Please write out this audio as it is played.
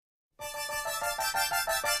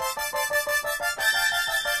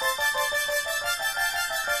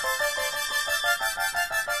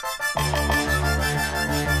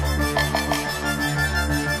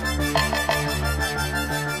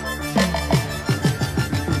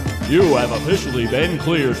You have officially been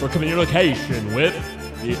cleared for communication with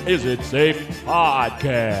the Is It Safe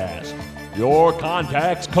podcast. Your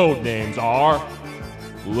contact's code names are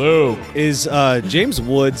Luke. Is James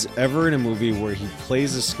Woods ever in a movie where he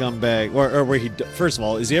plays a scumbag, or where he, first of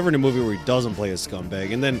all, is he ever in a movie where he doesn't play a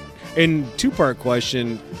scumbag? And then, in two-part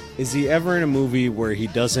question, is he ever in a movie where he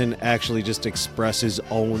doesn't actually just express his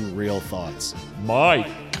own real thoughts? Mike.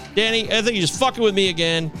 Danny, I think you're just fucking with me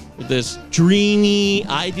again with this dreamy,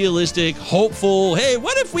 idealistic, hopeful, hey,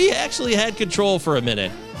 what if we actually had control for a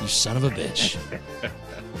minute? You son of a bitch.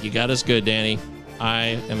 You got us good, Danny.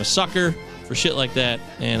 I am a sucker for shit like that,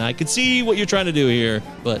 and I can see what you're trying to do here,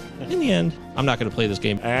 but in the end, I'm not going to play this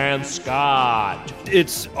game. And Scott.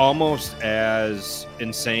 It's almost as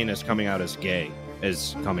insane as coming out as gay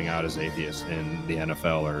as coming out as atheist in the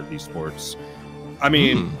NFL or these sports. I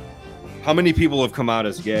mean, how many people have come out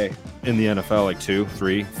as gay in the NFL? Like 2,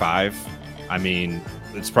 3, 5? I mean,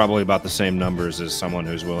 it's probably about the same numbers as someone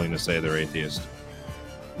who's willing to say they're atheist.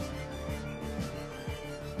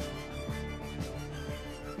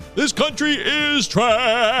 This country is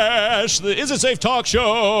trash. The Is It Safe talk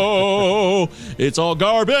show. It's all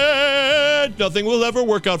garbage. Nothing will ever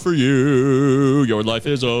work out for you. Your life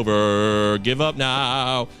is over. Give up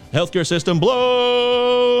now. Healthcare system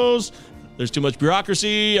blows. There's too much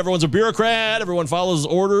bureaucracy. Everyone's a bureaucrat. Everyone follows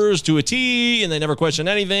orders to a T, and they never question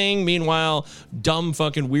anything. Meanwhile, dumb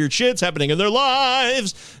fucking weird shit's happening in their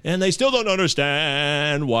lives, and they still don't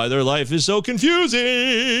understand why their life is so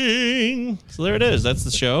confusing. So there it is. That's the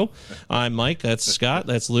show. I'm Mike. That's Scott.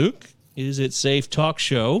 That's Luke. Is It Safe Talk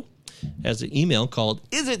Show has an email called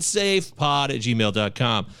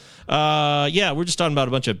isitsafepod@gmail.com. Yeah, we're just talking about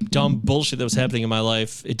a bunch of dumb bullshit that was happening in my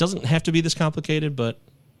life. It doesn't have to be this complicated, but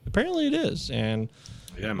apparently it is, and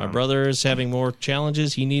my brother is having more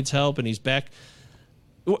challenges. He needs help, and he's back.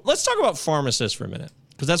 Let's talk about pharmacists for a minute,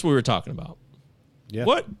 because that's what we were talking about. Yeah.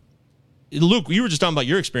 What, Luke, you were just talking about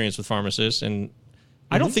your experience with pharmacists, and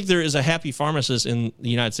I don't think there is a happy pharmacist in the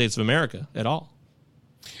United States of America at all.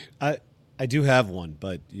 I do have one,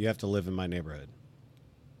 but you have to live in my neighborhood.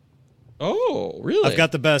 Oh, really? I've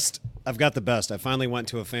got the best. I finally went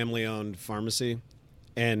to a family-owned pharmacy.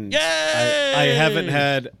 And Yay! I haven't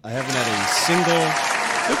had a single.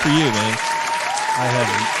 Good for you, man. I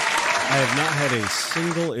have not had a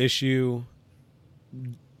single issue,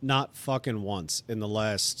 not fucking once, in the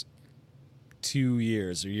last 2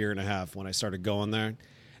 years or year and a half when I started going there.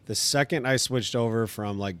 The second I switched over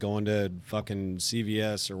from like going to fucking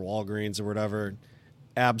CVS or Walgreens or whatever,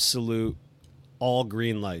 absolute all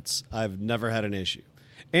green lights. I've never had an issue.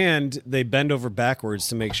 And they bend over backwards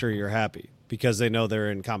to make sure you're happy, because they know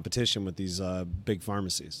they're in competition with these big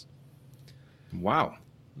pharmacies. Wow.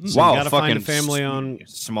 So you gotta find a family-owned.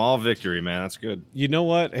 Small victory, man. That's good. You know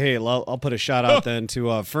what? Hey, I'll put a shout out then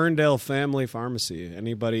to Ferndale Family Pharmacy.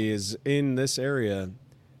 Anybody is in this area,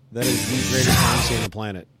 that is the greatest pharmacy on the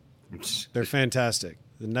planet. They're fantastic.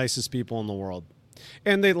 The nicest people in the world.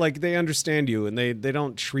 And they understand you, and they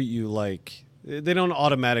don't treat you like, they don't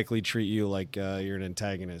automatically treat you like you're an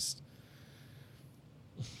antagonist.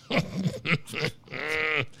 What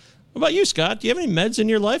about you, Scott? Do you have any meds in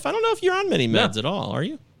your life? I don't know if you're on many meds at all. Are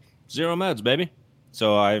you? 0 meds, baby.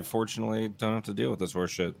 So I fortunately don't have to deal with this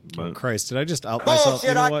horse shit. But Oh, Christ, did I just out myself?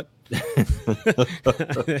 You know what?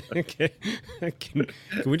 Okay. Can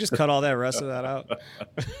we just cut all that rest of that out?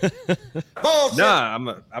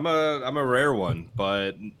 Nah, I'm a rare one,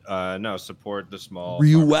 but no, support the small.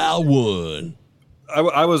 Real one.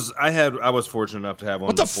 I was fortunate enough to have one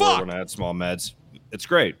What the before fuck? when I had small meds. It's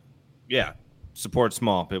great. Yeah. Support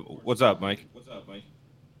small people. What's up, Mike?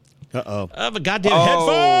 Uh-oh. I have a goddamn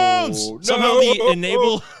headphones. no. Somehow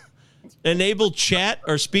the enable chat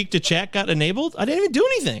or speak to chat got enabled. I didn't even do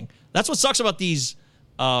anything. That's what sucks about these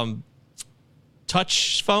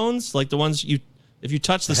touch phones, like the ones if you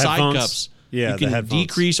touch the side headphones? cups, Yeah, you the can headphones.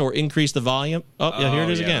 decrease or increase the volume. Oh, yeah, here it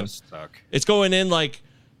is again. Stuck. It's going in like,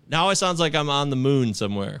 now it sounds like I'm on the moon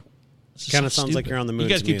somewhere. Kind of sounds like you're on the moon. You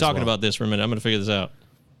guys to keep me as talking well. about this for a minute. I'm going to figure this out.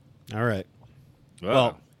 All right.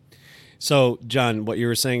 Well, So, John, what you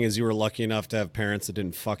were saying is you were lucky enough to have parents that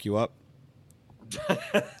didn't fuck you up?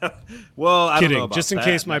 well, I don't know Kidding. about Just in that.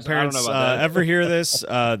 case my I don't know parents about that. ever hear this,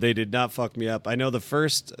 they did not fuck me up. I know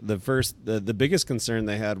the biggest concern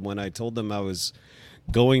they had when I told them I was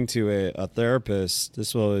going to a therapist,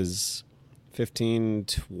 this was 15,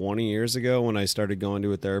 20 years ago when I started going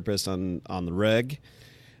to a therapist on the reg.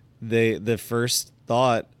 The first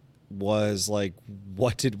thought was like,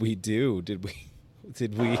 what did we do? Did we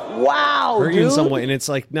hurt you in some way? And it's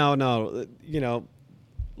like, no, you know,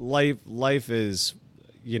 life is,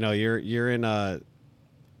 you know, you're in a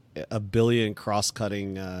a billion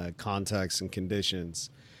cross-cutting contexts and conditions.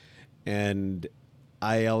 And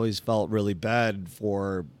I always felt really bad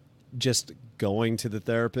for just going to the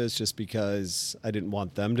therapist just because I didn't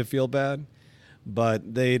want them to feel bad.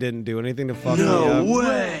 But they didn't do anything to fuck me up. No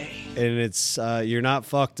way! And it's, you're not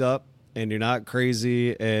fucked up and you're not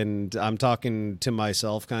crazy. And I'm talking to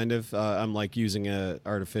myself, kind of. I'm like using a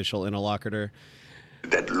artificial interlocutor.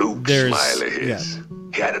 That Luke smile of his. Yeah.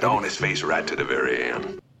 He had it on his face right to the very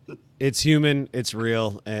end. It's human, it's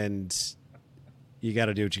real, and you got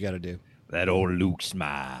to do what you got to do. That old Luke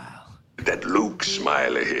smile. That Luke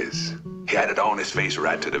smile of his. He had it on his face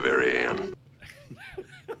right to the very end.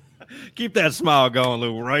 Keep that smile going,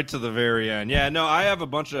 Lou, right to the very end. Yeah, no, I have a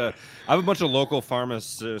bunch of local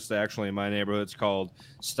pharmacists actually in my neighborhood. It's called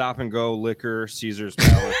Stop and Go Liquor, Caesar's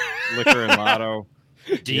Palace, Liquor and Lotto,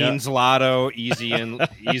 Dean's Lotto, Easy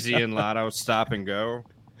and Lotto, Stop and Go.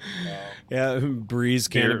 Yeah, Breeze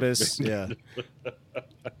Cannabis. Yeah.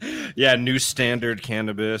 Yeah, New Standard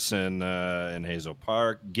Cannabis in Hazel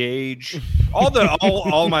Park, Gage,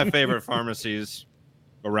 all my favorite pharmacies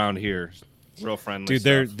around here. Real friendly,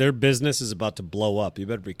 dude. Their business is about to blow up. You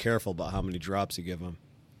better be careful about how many drops you give them.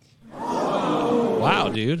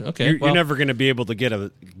 Wow, dude. Okay, you're never going to be able to get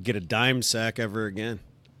a dime sack ever again.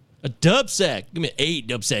 A dub sack. Give me an 8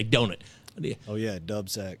 dub sack donut. Oh yeah, dub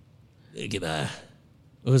sack. Give what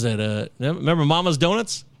was that? Remember Mama's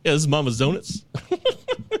Donuts? Yeah, this is Mama's Donuts.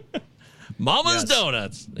 Mama's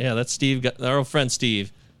Donuts. Yeah, that's Steve. Our old friend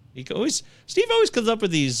Steve. Steve always comes up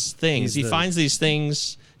with these things. He finds these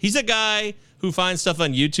things. He's a guy who finds stuff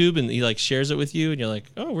on YouTube and he like shares it with you, and you're like,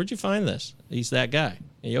 "Oh, where'd you find this?" He's that guy.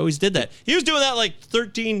 And he always did that. He was doing that like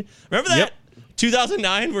 13. Remember that? Yep.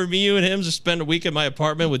 2009, where me, you, and him just spent a week at my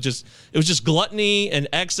apartment with it was just gluttony and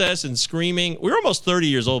excess and screaming. We were almost 30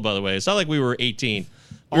 years old, by the way. It's not like we were 18.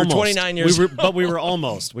 We were 29 years old. But we were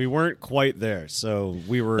almost. We weren't quite there. So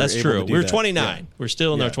we were. That's able true. To do we were that. 29. Yeah. We're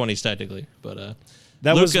still in our 20s, technically. But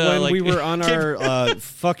that was when we were on our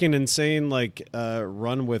fucking insane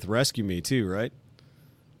run with Rescue Me, too, right?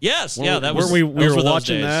 Yes, that was. We were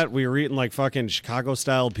watching that. We were eating like fucking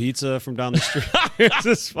Chicago-style pizza from down the street. It's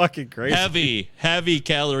just fucking crazy. Heavy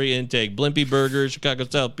calorie intake. Blimpie burgers,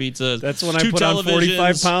 Chicago-style pizza. That's when I put on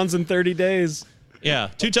 45 pounds in 30 days. Yeah,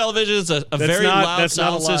 2 televisions, a very loud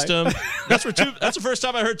sound system. That's the first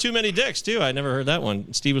time I heard Too Many Dicks, too. I never heard that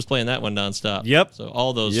one. Steve was playing that one nonstop. Yep. So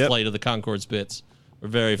all those Flight of the Conchords bits were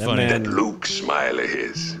very funny. That Luke smile of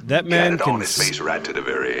his. That man had it on his face right to the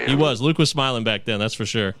very end. He was. Luke was smiling back then, that's for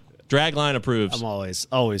sure. Dragline approves. I'm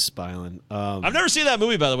always smiling. I've never seen that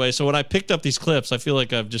movie, by the way, so when I picked up these clips, I feel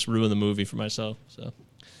like I've just ruined the movie for myself. So,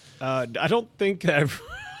 I don't think that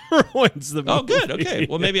ruins the movie. Oh, good. Okay.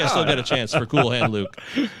 Well, maybe I still get a chance for Cool Hand Luke.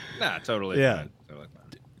 Nah, totally. Yeah. Fine. Totally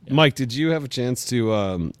fine. Yeah. Mike, did you have a chance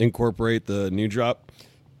to incorporate the new drop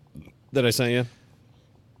that I sent you?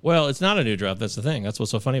 Well, it's not a new drop. That's the thing. That's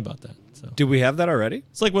what's so funny about that. So. Did we have that already?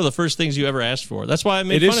 It's like one of the first things you ever asked for. That's why I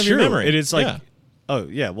made fun of your memory. It is like, oh,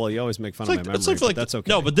 yeah. Well, you always make fun of my memory, but that's okay.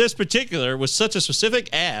 No, but this particular was such a specific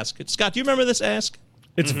ask. Scott, do you remember this ask?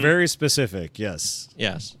 It's very specific, yes.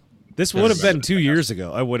 Yes. This would have been 2 years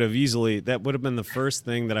ago. That would have been the first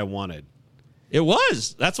thing that I wanted. It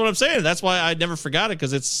was. That's what I'm saying. That's why I never forgot it,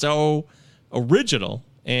 because it's so original.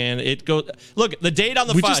 And it goes. Look, the date on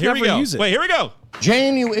the file. Here we go. Wait, here we go.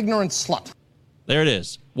 Jane, you ignorant slut. There it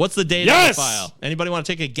is. What's the date on the file? Anybody want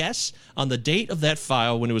to take a guess on the date of that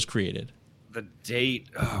file when it was created? The date?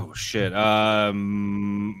 Oh shit. April,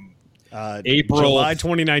 July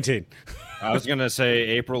 2019. I was gonna say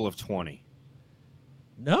April of 20.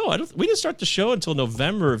 No, we didn't start the show until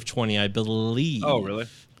November of 20, I believe. Oh, really?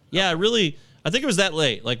 Yeah, really. I think it was that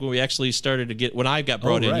late, like when we actually started to when I got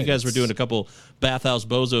brought in. You guys were doing a couple Bathhouse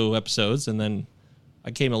Bozo episodes, and then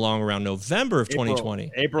I came along around November of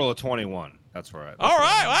 2020. April of 21. That's right. All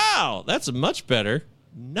right, wow. That's much better.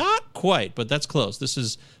 Not quite, but that's close. This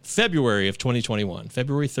is February of 2021,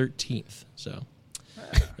 February 13th. So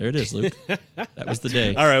there it is, Luke. That was the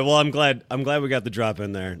day. All right, well, I'm glad we got the drop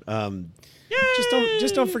in there.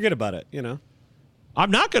 Just don't forget about it, you know. I'm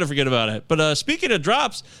not going to forget about it. But speaking of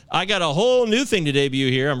drops, I got a whole new thing to debut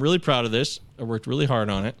here. I'm really proud of this. I worked really hard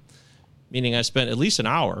on it, meaning I spent at least an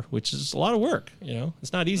hour, which is a lot of work. You know,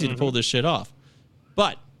 it's not easy to pull this shit off.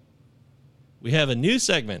 But we have a new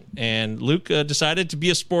segment, and Luke decided to be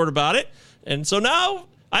a sport about it. And so now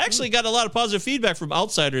I actually got a lot of positive feedback from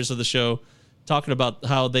outsiders of the show talking about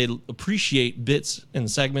how they appreciate bits and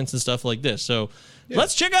segments and stuff like this. So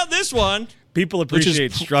let's check out this one. People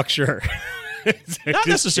appreciate structure. Not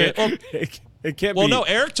necessarily. It can't be. Well, no,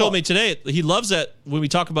 Eric told me today he loves that when we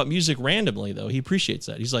talk about music randomly, though. He appreciates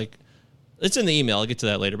that. He's like, It's in the email. I'll get to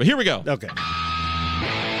that later. But here we go. Okay.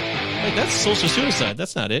 Wait, that's social suicide.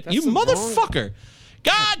 That's not it. That's You the motherfucker.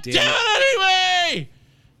 God damn it anyway.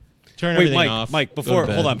 Turn Wait, everything Mike. off. Mike, Go to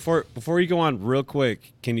before bed. before you go on, real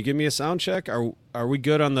quick, can you give me a sound check? Are we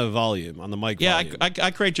good on the volume on the mic? Yeah, volume? I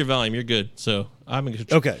create your volume. You're good. So I'm in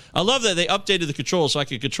control. Okay. I love that they updated the controls so I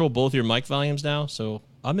can control both your mic volumes now. So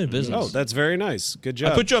I'm in business. Oh, that's very nice. Good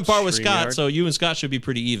job. I put you on par with Scott, StreamYard. so you and Scott should be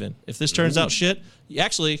pretty even. If this turns out shit,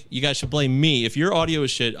 actually, you guys should blame me. If your audio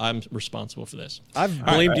is shit, I'm responsible for this. I've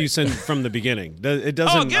blamed you since from the beginning. It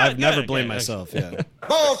doesn't. good, I've never good, blamed good. myself. Yeah.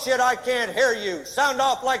 Bullshit, I can't hear you. Sound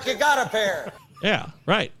off like you got a pair. Yeah,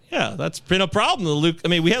 right. Yeah, that's been a problem. Luke. I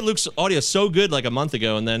mean, we had Luke's audio so good like a month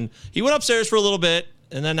ago, and then he went upstairs for a little bit,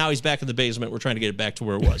 and then now he's back in the basement. We're trying to get it back to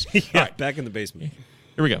where it was. Yeah, All right, back in the basement.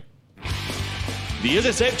 here we go. The Is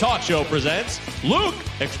It Safe Talk Show presents Luke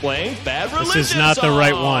Explains Bad Religion This is not the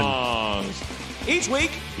right one. Songs. Each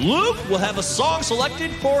week, Luke will have a song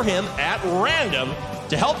selected for him at random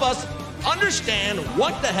to help us understand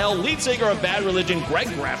what the hell lead singer of Bad Religion Greg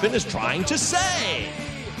Graffin is trying to say.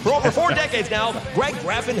 For over 4 decades now, Greg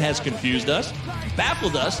Graffin has confused us,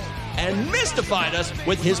 baffled us, and mystified us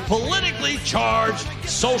with his politically charged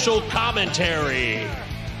social commentary.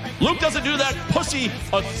 Luke doesn't do that pussy,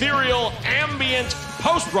 ethereal, ambient,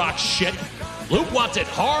 post-rock shit. Luke wants it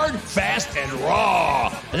hard, fast, and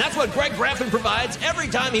raw. And that's what Greg Graffin provides every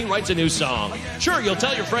time he writes a new song. Sure, you'll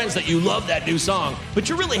tell your friends that you love that new song, but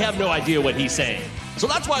you really have no idea what he's saying. So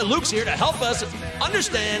that's why Luke's here to help us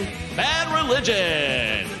understand Bad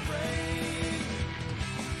Religion.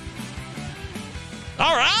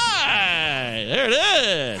 All right, there it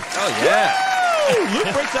is. Oh, yeah. Woo!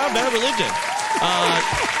 Luke breaks down Bad Religion.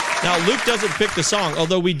 Now, Luke doesn't pick the song,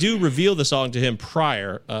 although we do reveal the song to him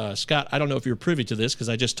prior. Scott, I don't know if you're privy to this because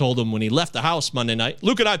I just told him when he left the house Monday night.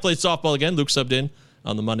 Luke and I played softball again. Luke subbed in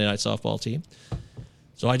on the Monday night softball team.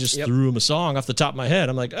 So I just threw him a song off the top of my head.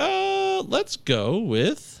 I'm like, let's go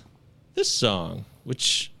with this song,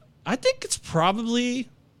 which I think it's probably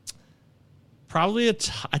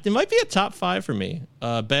it might be a top 5 for me,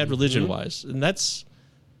 Bad Religion wise. And that's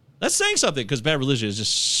saying something because Bad Religion is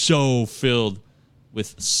just so filled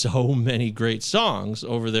with so many great songs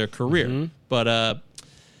over their career. But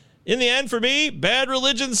in the end, for me, Bad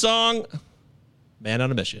Religion song, Man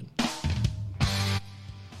on a Mission.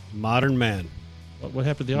 Modern Man. What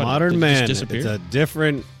happened to the audio? Modern Did it Man. just disappear? It's a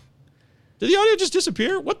different. Did the audio just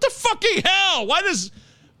disappear? What the fucking hell? Why does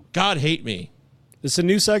God hate me? It's a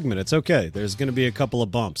new segment. It's okay. There's going to be a couple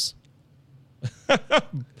of bumps.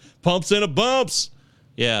 Pumps and a bumps.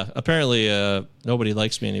 Yeah, apparently nobody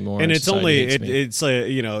likes me anymore. And it's Society only hates me.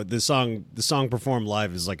 it's the song performed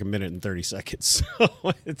live is like 1 minute and 30 seconds. So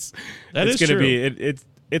it's That it's is gonna true. be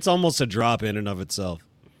it's almost a drop in and of itself.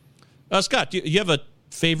 Scott, do you have a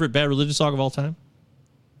favorite Bad Religion song of all time?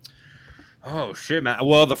 Oh, shit, man.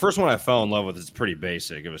 Well, the first one I fell in love with is pretty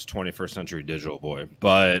basic. It was 21st Century Digital Boy.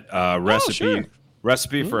 But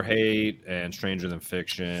Recipe for Hate and Stranger Than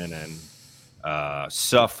Fiction and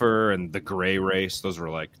Suffer and The Gray Race. Those are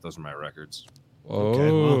my records.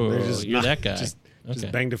 Okay, well, they're You're that guy. Just Okay.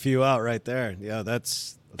 banged a few out right there. Yeah,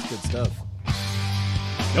 that's good stuff.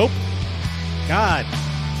 Nope. God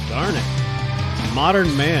darn it.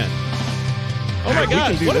 Modern Man. Oh my We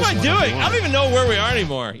God! can do What am this I one if doing? you I want. don't even know where we are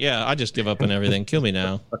anymore. Yeah, I just give up on everything. Kill me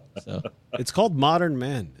now. So It's called Modern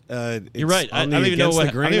Man. you're right. I don't even know what.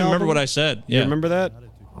 I don't even remember what I said. You remember that?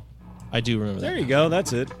 I do remember There that. you go.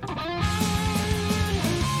 That's it.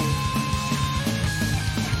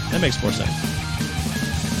 That makes more sense.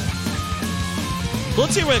 Well,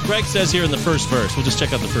 let's see what Greg says here in the first verse. We'll just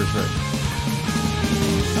check out the first verse.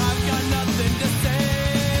 I've got nothing to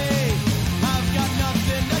say. I've got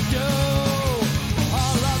nothing to do.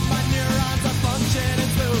 All of my neurons are functioning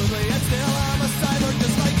smoothly, and still I'm a cyborg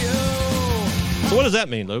just like you. So what does that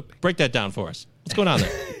mean, Luke? Break that down for us. What's going on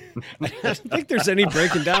there? I don't think there's any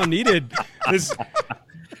breaking down needed.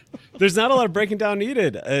 There's not a lot of breaking down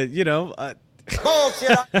needed.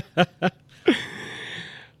 Bullshit.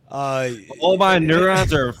 All my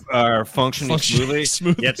neurons are functioning smoothly,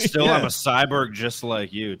 yet still Yeah. I'm a cyborg just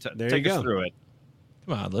like you. There Take you us go. through it.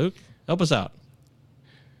 Come on, Luke. Help us out.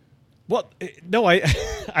 Well, no, I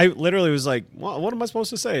literally was like, what am I supposed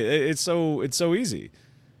to say? It's so easy.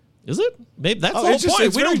 Is it? Maybe that's Oh, the whole it's just- point.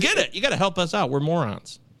 it's We don't very- get it. You got to help us out. We're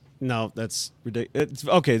morons. No, that's ridiculous.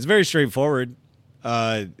 Okay, it's very straightforward.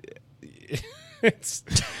 It's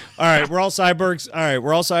all right. We're all cyborgs. All right,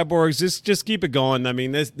 we're all cyborgs. Just keep it going. I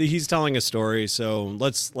mean, he's telling a story, so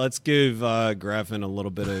let's give Graffin a little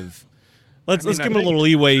bit of Let's give him a little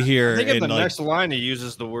leeway here. I think in the like, next line he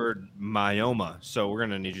uses the word myoma, so we're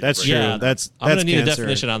gonna need you. That's to true. break it. That's I'm gonna need cancer. a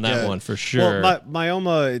definition on that one for sure. Well,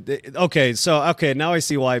 myoma. Okay, now I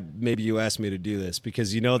see why maybe you asked me to do this,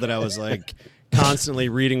 because you know that I was like constantly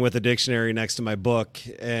reading with a dictionary next to my book,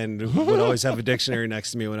 and would always have a dictionary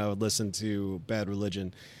next to me when I would listen to Bad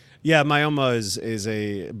Religion. Yeah, myoma is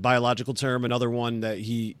a biological term. Another one that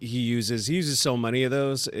he uses. He uses so many of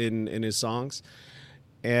those in his songs.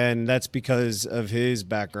 And that's because of his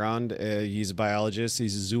background. He's a biologist,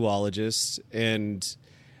 he's a zoologist, and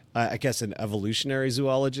I guess an evolutionary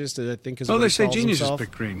zoologist, I think is what they he say calls genius himself. is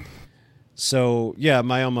big green. So, yeah,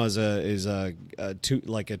 myoma is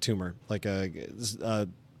like a tumor, like a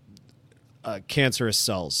cancerous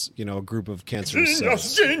cells, a group of cancerous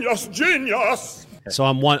cells. Genius. So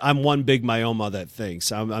I'm one big myoma that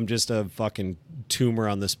thinks I'm just a fucking tumor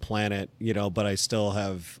on this planet, but I still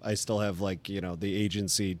have like, the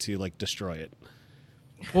agency to like destroy it.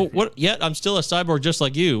 Well, what? Yet I'm still a cyborg, just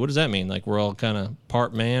like you. What does that mean? Like we're all kind of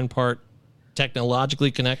part man, part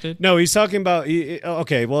technologically connected? No, he's talking about.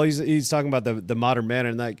 He's talking about the modern man,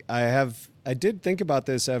 and like I did think about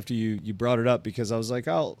this after you brought it up, because I was like,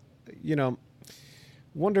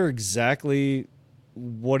 wonder exactly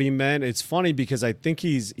what he meant. It's funny because I think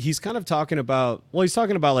he's kind of talking about. Well, he's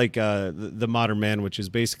talking about like the modern man, which is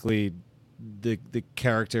basically the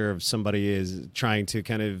character of somebody is trying to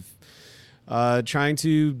kind of trying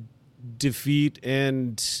to defeat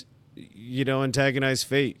and antagonize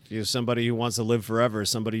fate. Somebody who wants to live forever,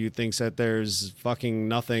 somebody who thinks that there's fucking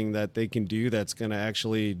nothing that they can do that's going to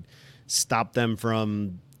actually stop them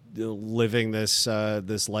from living this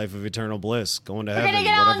life of eternal bliss, going to heaven, You're gonna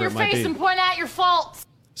get all in whatever your it might face be. and point out your faults.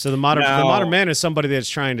 So the modern man is somebody that's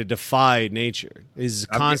trying to defy nature, is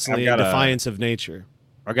constantly in defiance of nature.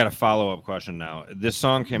 I got a follow-up question now. This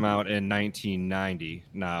song came out in 1990.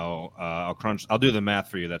 Now I'll do the math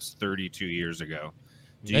for you. That's 32 years ago.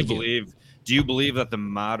 Do you believe that the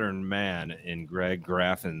modern man in Greg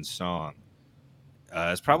Graffin's song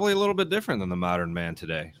is probably a little bit different than the modern man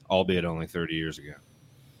today, albeit only 30 years ago?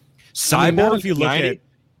 Cyborg, not if you look at.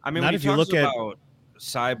 when he talks about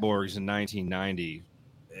cyborgs in 1990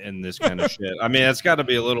 and this kind of shit, I mean, it's got to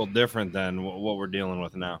be a little different than what we're dealing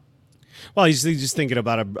with now. Well, he's just thinking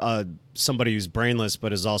about somebody who's brainless,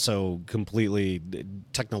 but is also completely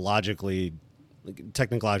technologically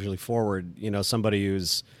forward. Somebody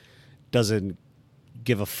who's doesn't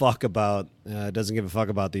give a fuck about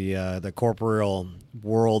the corporeal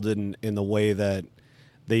world in the way that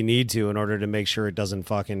they need to, in order to make sure it doesn't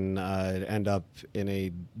fucking end up in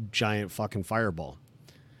a giant fucking fireball.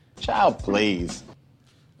 Child, please.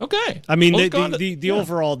 Okay. I mean, the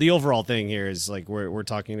overall thing here is like we're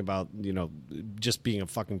talking about just being a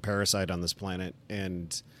fucking parasite on this planet, and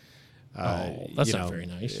that's not very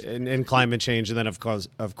nice. And climate change, and then of course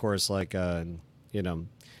like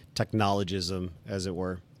technologism, as it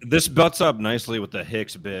were. This butts up nicely with the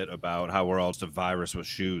Hicks bit about how we're all just a virus with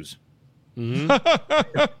shoes. Mm-hmm.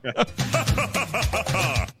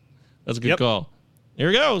 That's a good call. Here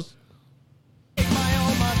it goes.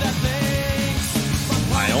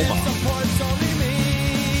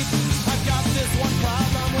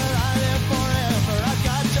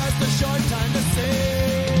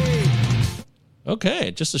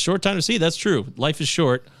 Okay, just a short time to see. That's true. Life is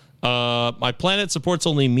short. My planet supports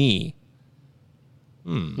only me.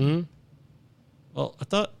 Mm-hmm. Well, I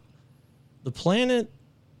thought the planet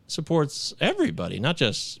supports everybody, not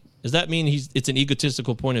just. Does that mean it's an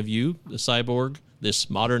egotistical point of view, the cyborg, this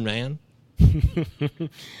modern man?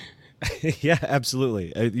 Yeah,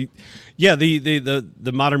 absolutely.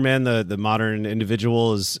 The modern man, the modern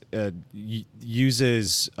individual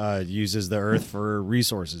uses the earth for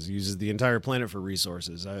resources, uses the entire planet for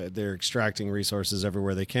resources. They're extracting resources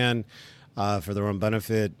everywhere they can for their own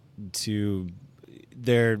benefit.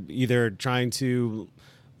 They're either trying to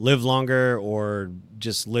live longer or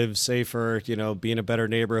just live safer, be in a better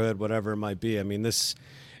neighborhood, whatever it might be. I mean, this,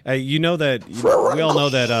 we all know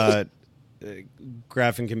that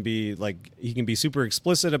Graffin can be he can be super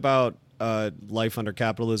explicit about life under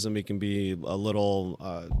capitalism. He can be a little,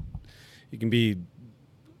 he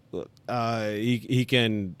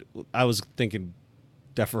can, I was thinking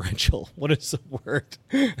deferential. What is the word?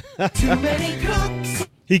 Too many cooks.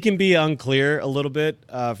 He can be unclear a little bit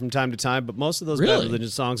from time to time, but most of those Really? Bad Religion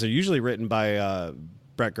songs are usually written by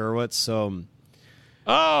Brett Gurewitz. So,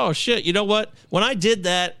 Oh, shit. You know what? When I did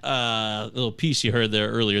that little piece you heard there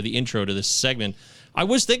earlier, the intro to this segment, I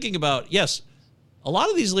was thinking about, yes, a lot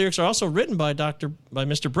of these lyrics are also written by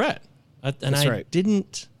Mr. Brett. That's right.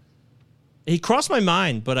 Didn't he crossed my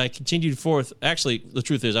mind, but I continued forth. Actually, the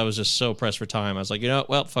truth is I was just so pressed for time. I was like,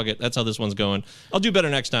 well, fuck it. That's how this one's going. I'll do better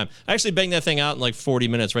next time. I actually banged that thing out in like 40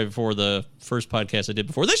 minutes right before the first podcast I did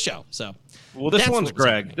before this show. So, well, this one's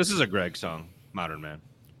Greg. This is a Greg song, Modern Man.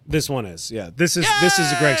 This one is, yeah. This is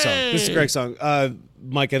a Greg song. This is a Greg song.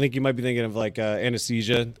 Mike, I think you might be thinking of like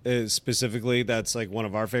Anesthesia specifically. That's like one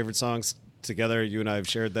of our favorite songs together. You and I have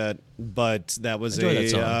shared that, but that was a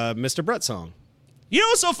Mr. Brett song. You know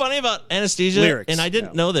what's so funny about Anesthesia? Lyrics, and I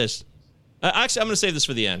didn't know this. Actually, I'm going to save this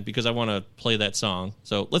for the end because I want to play that song.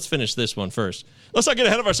 So let's finish this one first. Let's not get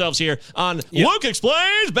ahead of ourselves here on Luke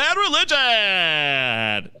Explains Bad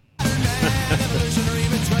Religion.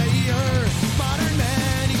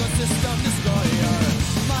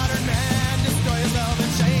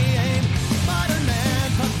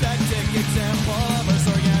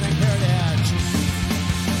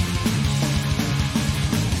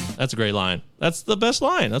 That's a great line. That's the best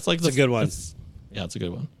line. That's like a good one. Yeah, it's a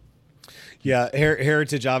good one. Yeah,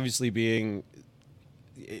 heritage obviously being,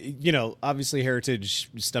 obviously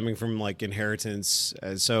heritage stemming from like inheritance.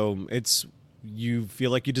 So you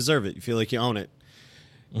feel like you deserve it. You feel like you own it.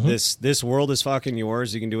 Mm-hmm. This world is fucking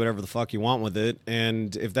yours. You can do whatever the fuck you want with it.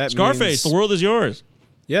 And if that Scarface, the world is yours.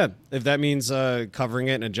 Yeah, if that means covering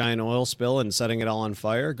it in a giant oil spill and setting it all on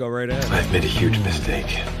fire, go right ahead. I've made a huge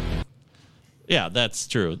mistake. Yeah, that's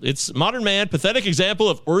true. It's Modern Man, pathetic example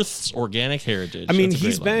of Earth's organic heritage. I mean, he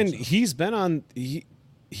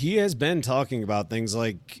has been talking about things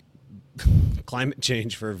like climate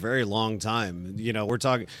change for a very long time. We're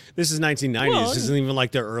talking. This is 1990s. This isn't even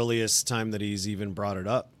like the earliest time that he's even brought it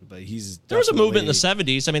up. But there was a movement in the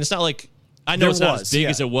 70s. I mean, it's not like I know it's not as big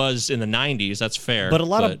as it was in the 90s. That's fair. But a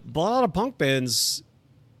lot of punk bands,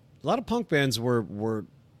 were.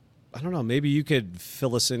 I don't know, maybe you could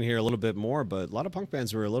fill us in here a little bit more, but a lot of punk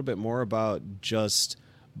bands were a little bit more about just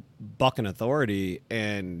bucking authority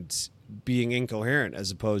and being incoherent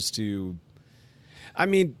as opposed to, I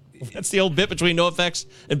mean... That's the old bit between NoFX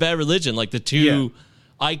and Bad Religion, like the two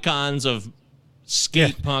icons of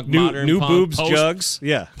skate punk, modern new punk. Boobs, Jugs.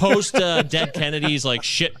 Yeah. Post Dead Kennedys, like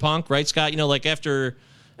shit punk, right, Scott? Like after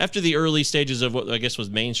the early stages of what I guess was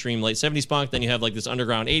mainstream late 70s punk, then you have like this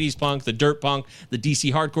underground 80s punk, the dirt punk, the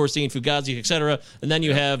DC hardcore scene, Fugazi, etc. And then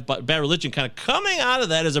you have Bad Religion kind of coming out of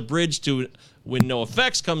that as a bridge to when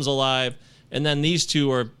NoFX comes alive. And then these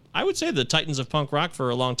two are, I would say, the titans of punk rock for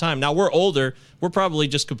a long time. Now, we're older. We're probably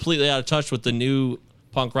just completely out of touch with the new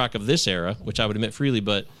punk rock of this era, which I would admit freely.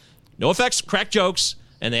 But NoFX cracked jokes,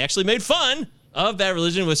 and they actually made fun of Bad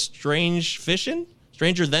Religion with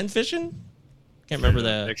Stranger Than Fiction. Can't remember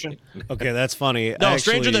that. Fiction? Okay, that's funny. No,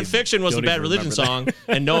 Stranger Than Fiction was the Bad Religion song,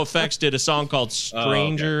 and NoFX did a song called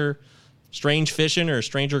Strange Fishing or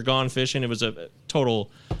Stranger Gone Fishing. It was a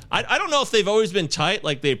total... I don't know if they've always been tight,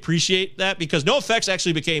 like they appreciate that, because NoFX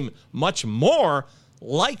actually became much more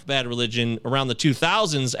like Bad Religion around the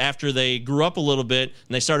 2000s after they grew up a little bit,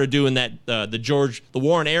 and they started doing that, the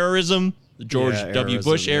Warren Eraism, the George W.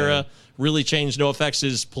 Bush era, really changed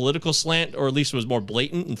NoFX's political slant, or at least was more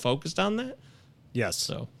blatant and focused on that. Yes.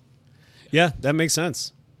 So, yeah, that makes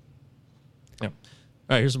sense. Yeah. All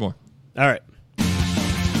right, here's some more. All right.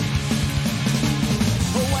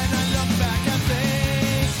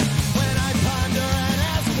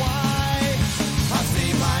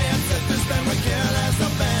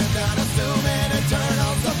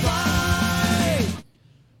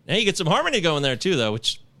 Now you get some harmony going there too, though,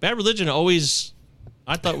 which Bad Religion always,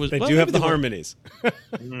 I thought was. They do have the harmonies.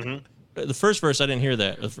 Mm-hmm. The first verse, I didn't hear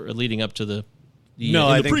that leading up to the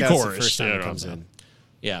I think pre-chorus. that's the first time it comes in.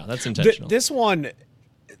 Yeah, that's intentional. This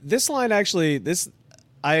line actually,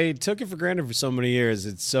 I took it for granted for so many years.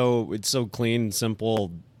 It's so clean,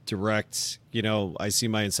 simple, direct. I see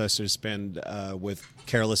my ancestors spend with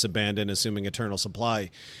careless abandon, assuming eternal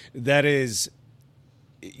supply. That is,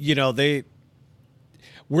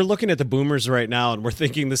 we're looking at the boomers right now and we're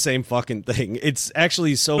thinking the same fucking thing. It's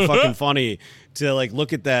actually so fucking funny to like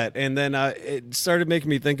look at that. And then it started making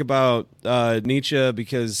me think about Nietzsche,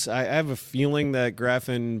 because I have a feeling that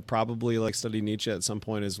Graffin probably like studied Nietzsche at some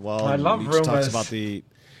point as well. I love Nietzsche talks about the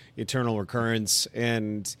eternal recurrence,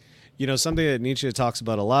 and something that Nietzsche talks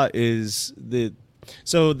about a lot is the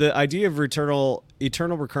idea of eternal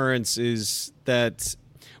recurrence is that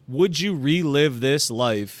would you relive this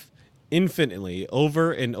life infinitely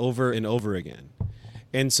over and over and over again?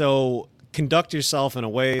 And so conduct yourself in a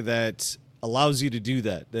way that allows you to do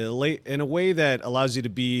that, in a way that allows you to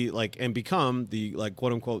be like and become the like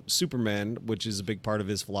quote unquote Superman, which is a big part of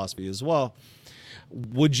his philosophy as well.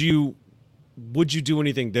 Would you do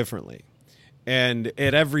anything differently? And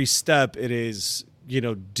at every step it is,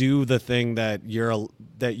 do the thing that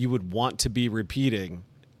you would want to be repeating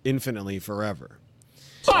infinitely forever.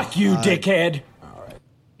 Fuck you, dickhead.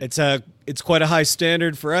 It's quite a high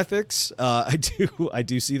standard for ethics. I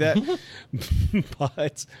do see that,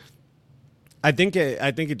 but I think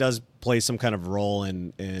it does play some kind of role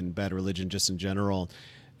in Bad Religion just in general,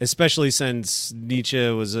 especially since Nietzsche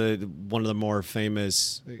was one of the more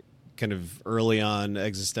famous kind of early on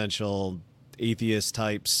existential atheist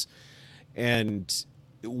types, and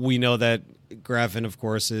we know that Graffin, of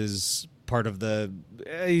course, is part of I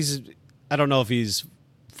don't know if he's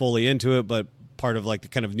fully into it, but part of like the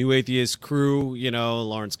kind of new atheist crew,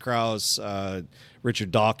 Lawrence Krauss, Richard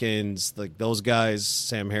Dawkins, like those guys,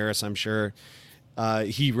 Sam Harris, I'm sure.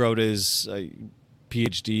 He wrote his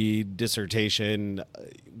PhD dissertation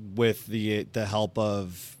with the help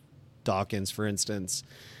of Dawkins, for instance.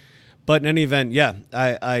 But in any event, yeah,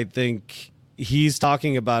 I think he's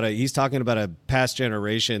talking about a past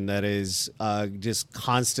generation that is just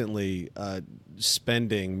constantly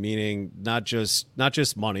spending, meaning not just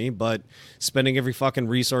money, but spending every fucking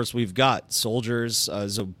resource we've got. Soldiers,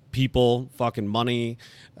 so people, fucking money,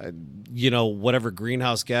 whatever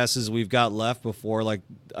greenhouse gases we've got left before, like,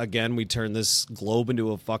 again, we turn this globe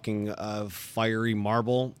into a fucking fiery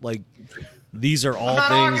marble. Like, these are all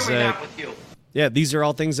things these are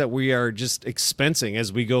all things that we are just expensing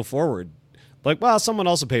as we go forward. Like, well, someone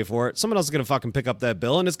else will pay for it. Someone else is going to fucking pick up that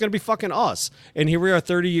bill, and it's going to be fucking us. And here we are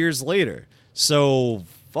 30 years later. So,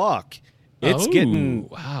 fuck. It's getting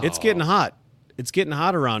hot. It's getting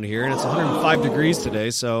hot around here, and it's 105 degrees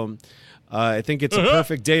today, so I think it's a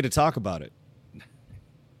perfect day to talk about it.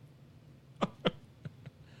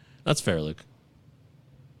 That's fair, Luke.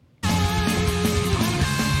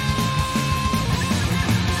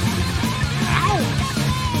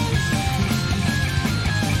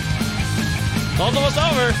 It's almost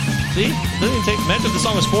over. See? Doesn't even take mention the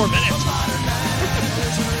song was 4 minutes.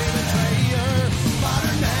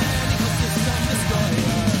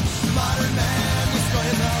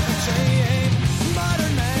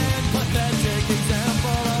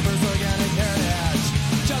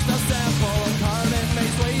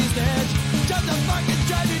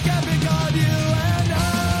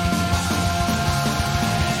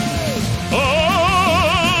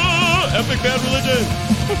 Oh, epic Bad Religion.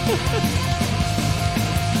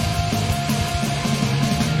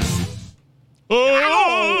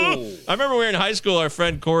 Oh! I remember we were in high school, our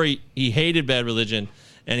friend Corey, he hated Bad Religion,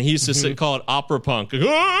 and he used to call it opera punk.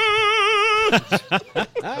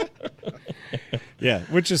 Yeah,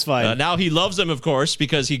 which is fine. Now he loves them, of course,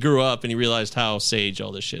 because he grew up and he realized how sage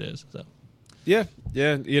all this shit is. So. Yeah.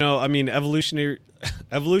 I mean, evolutionary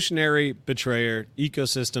betrayer,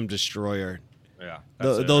 ecosystem destroyer. Yeah,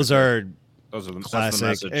 those are the classic.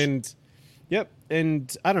 message. And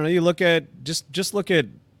and I don't know. You look at just look at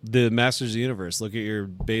the Masters of the Universe. Look at your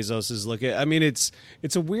Bezoses. I mean, it's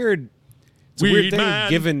a weird thing. Man.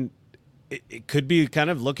 Given it could be kind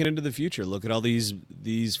of looking into the future. Look at all these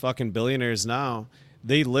fucking billionaires now.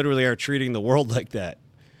 They literally are treating the world like that.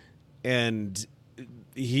 And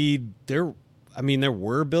there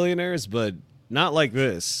were billionaires, but not like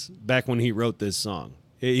this back when he wrote this song.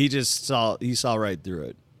 He saw right through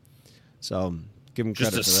it. So give him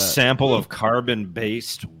credit for that. Just a sample of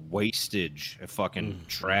carbon-based wastage, a fucking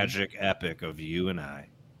tragic epic of you and I.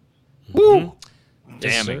 Woo!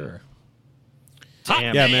 Damning. Man.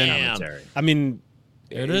 Commentary. I mean,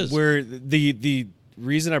 there it is. Where the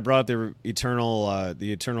reason I brought the eternal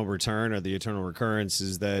return or the eternal recurrence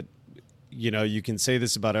is that, you can say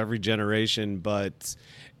this about every generation, but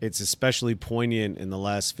it's especially poignant in the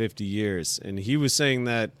last 50 years. And he was saying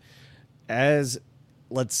that as,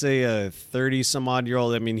 let's say, a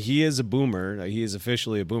 30-some-odd-year-old, I mean, he is a boomer. He is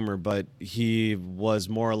officially a boomer, but he was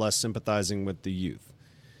more or less sympathizing with the youth.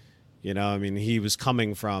 I mean, he was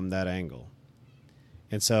coming from that angle.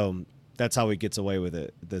 And so that's how he gets away with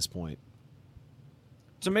it at this point.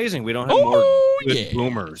 It's amazing we don't have more good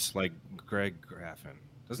boomers like Greg Graffin.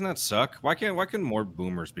 Doesn't that suck? Why couldn't more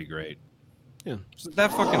boomers be great? Yeah. Is it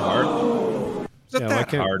that fucking hard? Is it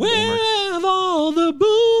that hard? Where have all the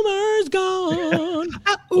boomers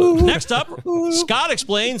gone? Next up, Scott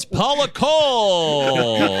explains Paula Cole.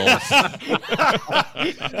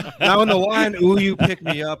 Now in the line, ooh, you pick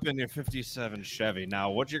me up in your 57 Chevy.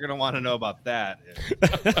 Now, what you're going to want to know about that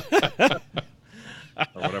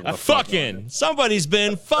or whatever. Fucking. Somebody's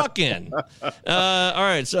been fucking. All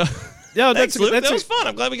right, so... Yeah, thanks, Luke. That was fun.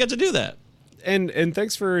 I'm glad we got to do that. And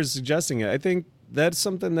thanks for suggesting it. I think that's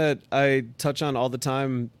something that I touch on all the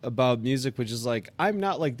time about music, which is like, I'm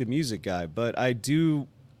not like the music guy, but I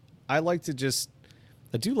like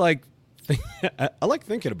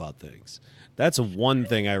thinking about things. That's one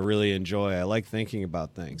thing I really enjoy. I like thinking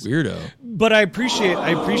about things. Weirdo. But I appreciate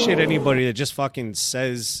anybody that just fucking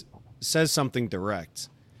says something direct.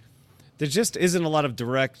 There just isn't a lot of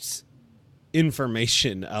direct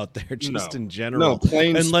information out there just in general. No,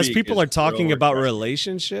 plain unless speak people is are talking real about refreshing.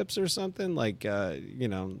 relationships or something like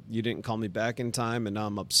you didn't call me back in time and now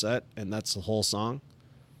I'm upset, and that's the whole song.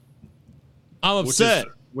 I'm upset.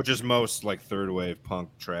 Which is most like third wave punk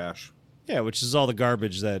trash. Yeah, which is all the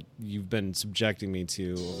garbage that you've been subjecting me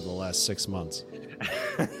to over the last 6 months.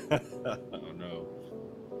 Oh no.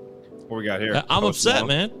 What we got here? I'm Post upset, Malone?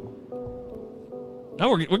 man. No,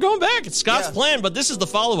 we're going back. It's Scott's plan, but this is the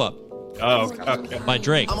follow-up. Oh, okay. By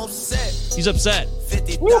Drake. I'm upset. He's upset.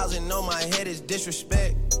 50,000 on my head is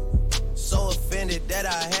disrespect. So offended that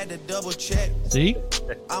I had to double check. See?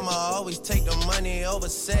 I'ma always take the money over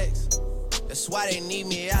sex. That's why they need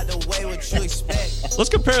me out the way. What you expect? Let's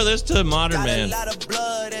compare this to Modern Got Man. a lot of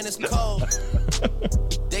blood and it's cold.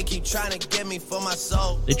 They keep trying to get me for my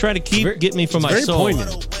soul. They try to get me from my very soul.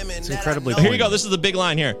 poignant. It's incredibly Here you poignant. go. This is the big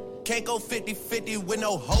line here. Can't go 50-50 with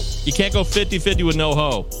no hope. You can't go 50-50 with no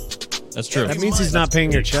hoe. That's true. That means he's not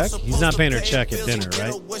paying her check. He's not paying her check at dinner,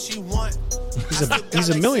 right? He's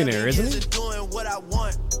a millionaire, isn't he?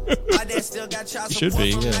 He should be,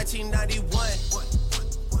 yeah.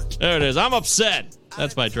 There it is. I'm upset.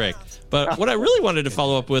 That's by Drake. But what I really wanted to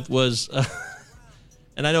follow up with was,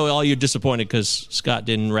 and I know all you're disappointed because Scott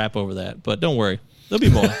didn't rap over that, but don't worry. There'll be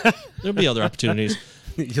more. There'll be other opportunities.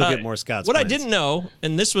 You'll get more Scott's What I points. didn't know,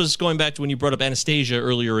 and this was going back to when you brought up Anastasia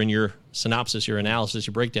earlier in your synopsis, your analysis,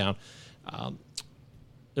 your breakdown.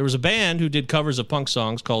 There was a band who did covers of punk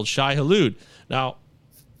songs called Shai Hulud. Now,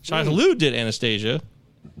 Shai Hulud did Anastasia,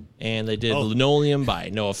 and they did Linoleum by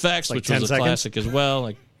NoFX, Like which 10 was a seconds? classic as well.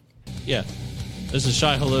 Like, yeah, this is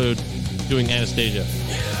Shai Hulud doing Anastasia.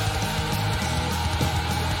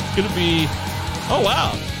 Could it be? Oh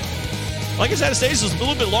wow! Well, I guess Anastasia is a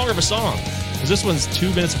little bit longer of a song, because this one's 2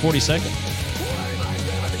 minutes and 40 seconds.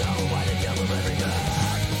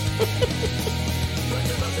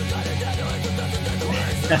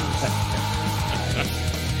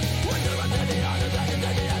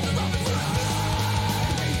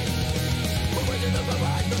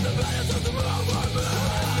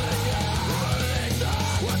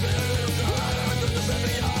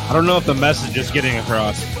 I don't know if the message is getting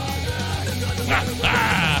across.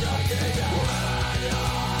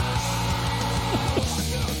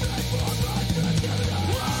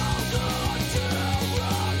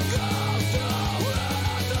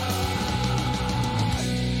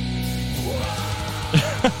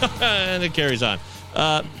 And it carries on.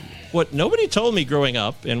 What nobody told me growing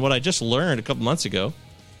up, and what I just learned a couple months ago,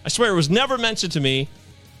 I swear it was never mentioned to me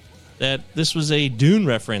that this was a Dune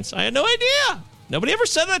reference. I had no idea. Nobody ever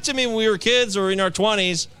said that to me when we were kids or in our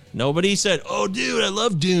 20s. Nobody said, "Oh, dude, I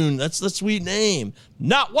love Dune. That's the sweet name."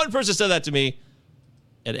 Not one person said that to me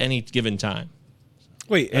at any given time.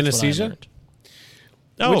 Wait, That's what I Anesthesia? learned.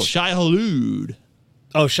 No, Which- Shai Hulud.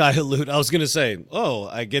 Oh, Shai Hulud. I was going to say,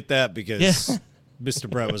 I get that because Yeah. Mr.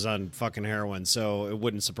 Brett was on fucking heroin, so it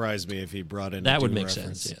wouldn't surprise me if he brought in a That would Dune make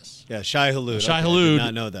reference. sense, yes. Yeah, Shai Hulud. Shai Okay, I Hulud. did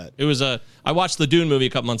not know that. It was I watched the Dune movie a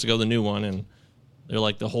couple months ago, the new one, and they're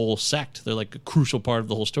like the whole sect. They're like a crucial part of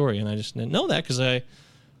the whole story, and I just didn't know that because I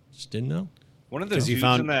just didn't know. One of the Because you dudes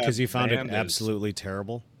found in that it band is- absolutely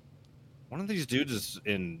terrible. One of these dudes is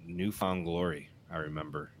in Newfound Glory. I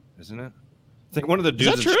remember, isn't it? I think one of the that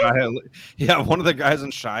dudes. true? One of the guys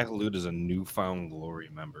in Shai Hulud is a Newfound Glory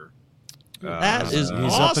member. That is up in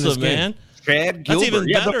his awesome, game. man. Chad That's Gilbert. even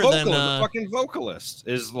Yeah, the better vocal, than, the fucking vocalist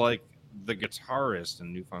is like the guitarist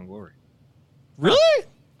in Newfound Glory. Really?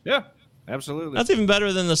 Yeah, absolutely. That's even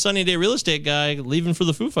better than the Sunny Day Real Estate guy leaving for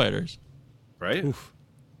the Foo Fighters. Right?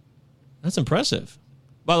 That's impressive.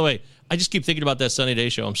 By the way, I just keep thinking about that Sunny Day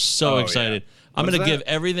show. I'm so Oh, excited. yeah. I'm When's going to that? give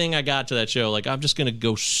everything I got to that show. Like, I'm just going to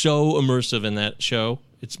go so immersive in that show.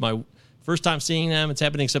 It's my first time seeing them. It's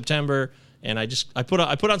happening in September. And I put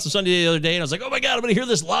on some Sunday Day the other day, and I was like, oh my God, I'm going to hear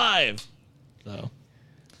this live. So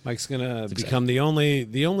Mike's gonna become the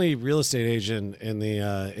only real estate agent in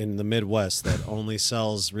the Midwest that only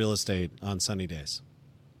sells real estate on sunny days.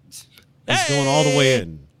 He's going all the way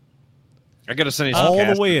in. I got to send you some All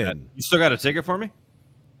cash the way for that. in. You still got a ticket for me?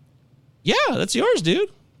 yeah, that's yours, dude.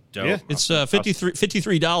 Dope. Yeah. It's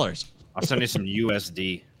 $53. I'll send you some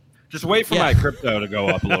USD. Just wait for my crypto to go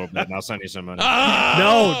up a little bit, and I'll send you some money.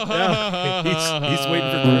 No, he's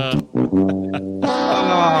waiting for.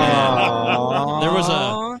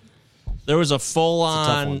 There was a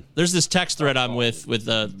full-on. There's this text thread I'm with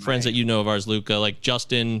friends that you know of ours, Luca, like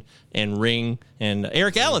Justin and Ring and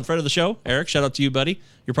Eric Allen, friend of the show. Eric, shout out to you, buddy.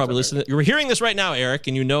 You're probably listening. You're hearing this right now, Eric,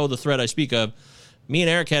 and you know the thread I speak of. Me and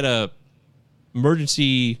Eric had a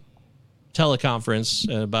emergency teleconference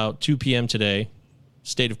at about 2 p.m. today.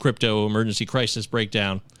 State of crypto emergency crisis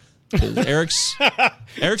breakdown. Eric's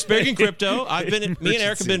big in crypto. Me and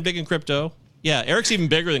Eric have been big in crypto. Yeah, Eric's even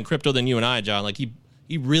bigger than crypto than you and I, John. Like he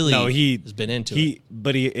really has been into it.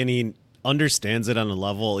 But he understands it on a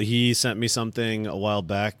level. He sent me something a while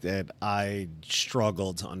back that I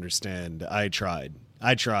struggled to understand. I tried,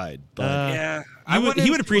 but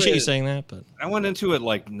he would appreciate you saying that. But I went into it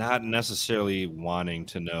like not necessarily wanting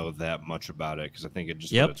to know that much about it because I think it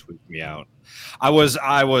just would have tweaked me out. I was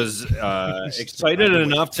excited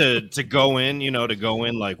enough to go in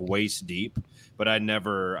like waist deep. But I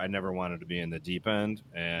never wanted to be in the deep end,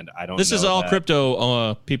 and I don't. This is all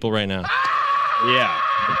crypto people right now. Yeah,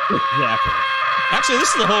 exactly. Actually, this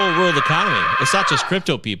is the whole world economy. It's not just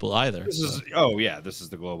crypto people either. This is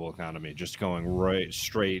the global economy just going right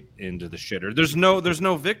straight into the shitter. There's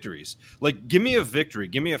no victories. Like, give me a victory.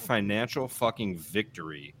 Give me a financial fucking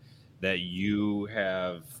victory that you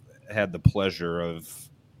have had the pleasure of,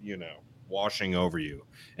 washing over you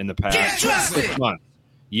in the past 6 months.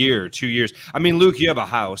 Year, 2 years. I mean, Luke, you have a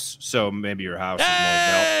house, so maybe your house is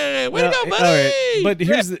more way to go, buddy! All right. But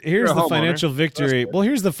here's the financial victory. Well,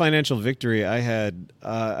 here's the financial victory I had.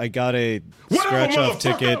 I got a scratch-off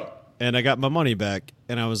ticket, and I got my money back.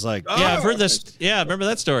 And I was like, "Yeah, I've heard this. Yeah, I remember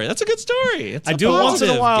that story. That's a good story. I do it once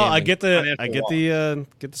in a while. I get the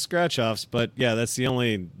scratch-offs, but yeah, that's the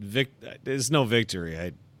only there's no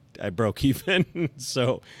victory. I broke even,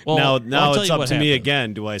 so now it's up to me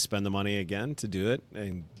again. Do I spend the money again to do it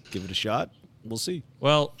and give it a shot? We'll see.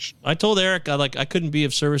 Well, I told Eric I couldn't be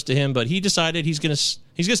of service to him, but he decided he's gonna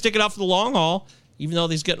stick it out for the long haul, even though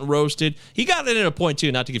he's getting roasted. He got it at a point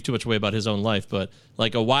too, not to give too much away about his own life, but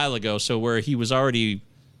like a while ago, so where he was already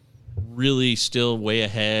really still way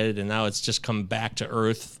ahead, and now it's just come back to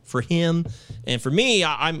earth for him. And for me,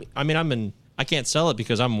 I can't sell it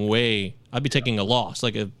because I'd be taking a loss,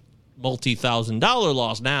 like a multi-$1,000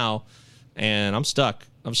 loss now, and I'm stuck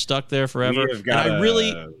there forever. And I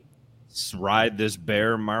really ride this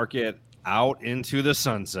bear market out into the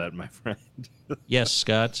sunset, my friend. Yes,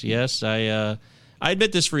 Scott. Yes, I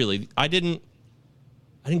admit this freely. I didn't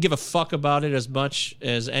give a fuck about it as much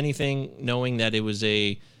as anything, knowing that it was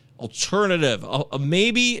a alternative.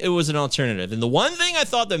 Maybe it was an alternative, and the one thing I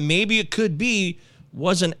thought that maybe it could be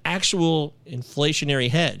was an actual inflationary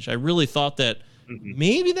hedge. I really thought that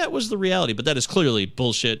maybe that was the reality, but that is clearly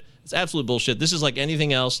bullshit. It's absolute bullshit. This is like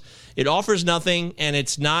anything else. It offers nothing, and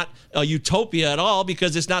it's not a utopia at all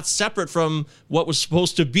because it's not separate from what was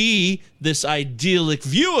supposed to be this idyllic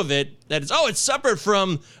view of it. That it's separate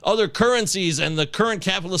from other currencies and the current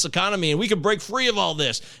capitalist economy, and we can break free of all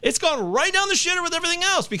this. It's gone right down the shitter with everything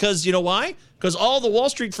else because you know why? Because all the Wall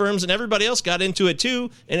Street firms and everybody else got into it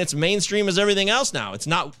too, and it's mainstream as everything else now. It's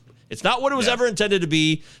not what it was ever intended to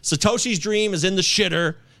be. Satoshi's dream is in the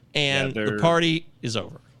shitter, and the party is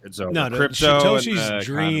over. It's over. No, Satoshi's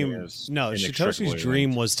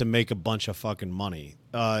dream was to make a bunch of fucking money.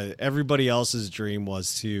 Everybody else's dream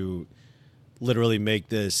was to literally make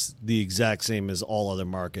this the exact same as all other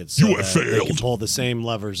markets. So you have failed. They can pull the same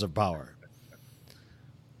levers of power.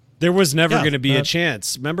 There was never going to be a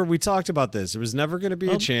chance. Remember, we talked about this. There was never going to be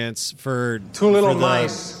a chance for two little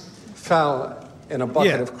mice fell in a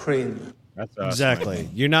bucket of cream. That's awesome. Exactly.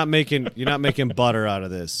 You're not making butter out of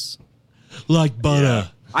this. Like butter. Yeah.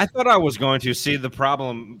 I thought I was going to see the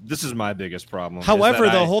problem. This is my biggest problem. However,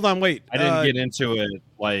 hold on, wait. I didn't get into it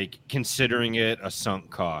like considering it a sunk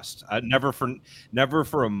cost. I never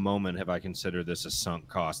for a moment have I considered this a sunk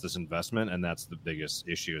cost, this investment, and that's the biggest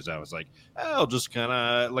issue. Is I was like, I'll just kind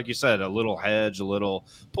of, like you said, a little hedge, pull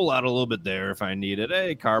out a little bit there if I need it.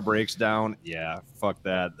 Hey, car breaks down. Yeah, fuck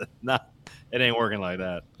that. It ain't working like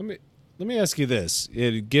that. Let me ask you this: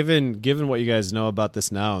 given what you guys know about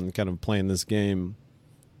this now and kind of playing this game.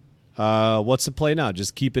 What's the play now?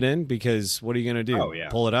 Just keep it in because what are you gonna do? Oh, yeah.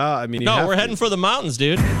 Pull it out? I mean, we're heading for the mountains,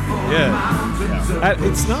 dude. Yeah.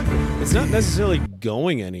 It's not necessarily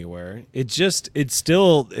going anywhere. It's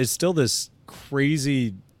still this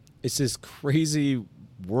crazy. It's this crazy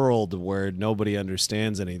world where nobody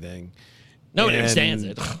understands anything. Nobody understands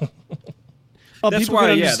it. Well, people can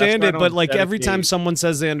understand it, but like every time someone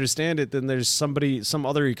says they understand it, then there's some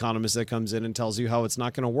other economist that comes in and tells you how it's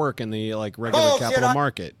not going to work in the like regular capital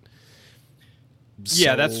market.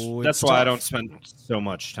 Yeah, that's why I don't spend so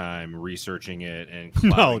much time researching it and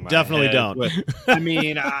no, definitely don't. I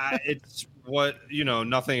mean, it's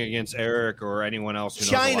nothing against Eric or anyone else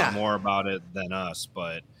who knows a lot more about it than us,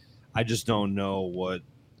 but I just don't know what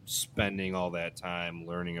spending all that time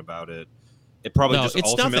learning about it. It probably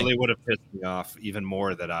ultimately would have pissed me off even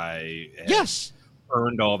more that I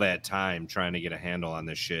earned all that time trying to get a handle on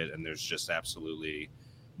this shit, and there's just absolutely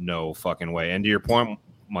no fucking way. And to your point,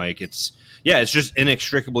 Mike, it's just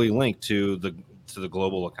inextricably linked to the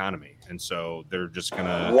global economy, and so they're just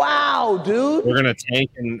gonna we're gonna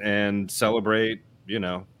tank and celebrate,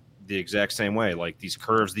 the exact same way. Like these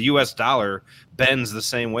curves, the U.S. dollar bends the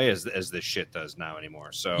same way as this shit does now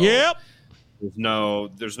anymore. So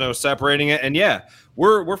there's no separating it. And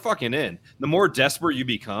we're fucking in. The more desperate you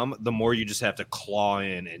become, the more you just have to claw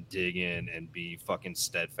in and dig in and be fucking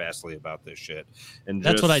steadfastly about this shit. And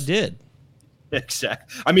that's what I did.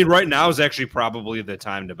 Exactly. I mean, right now is actually probably the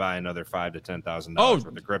time to buy another $5,000 to $10,000 worth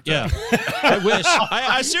of crypto. Yeah, I wish.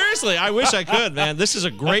 I seriously, I wish I could, man. This is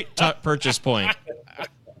a great purchase point.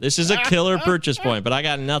 This is a killer purchase point, but I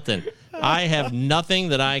got nothing. I have nothing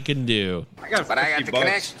that I can do. I got the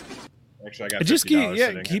connection. Actually, I got just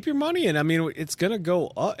keep your money in. I mean, it's gonna go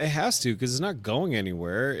up. It has to, because it's not going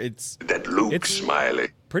anywhere. It's Smiley.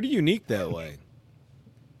 Pretty unique that way.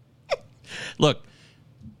 Look,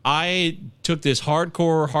 I took this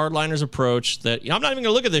hardcore hardliners approach that I'm not even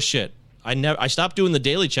gonna look at this shit. I stopped doing the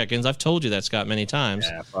daily check-ins. I've told you that, Scott, many times.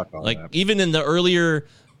 Yeah, fuck all like that. Even in the earlier,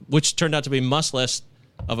 which turned out to be much less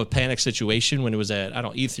of a panic situation when it was at,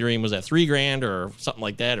 Ethereum was at $3,000 or something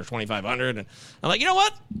like that, or 2,500. And I'm like, you know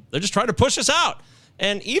what? They're just trying to push us out.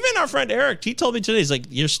 And even our friend Eric, he told me today, he's like,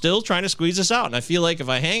 you're still trying to squeeze us out. And I feel like if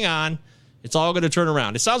I hang on, it's all going to turn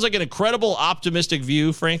around. It sounds like an incredible optimistic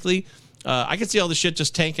view, frankly. I can see all the shit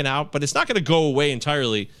just tanking out, but it's not going to go away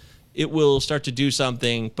entirely. It will start to do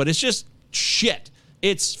something, but it's just shit.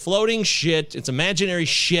 It's floating shit. It's imaginary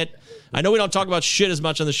shit. I know we don't talk about shit as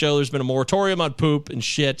much on the show. There's been a moratorium on poop and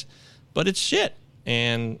shit, but it's shit.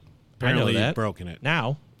 And apparently I know that you've broken it.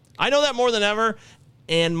 now. I know that more than ever.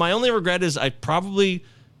 And my only regret is I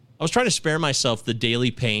was trying to spare myself the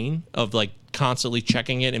daily pain of like constantly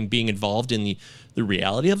checking it and being involved in the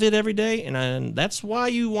reality of it every day. And that's why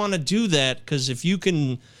you want to do that, because if you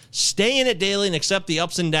can stay in it daily and accept the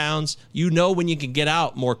ups and downs, you know when you can get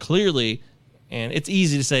out more clearly. And it's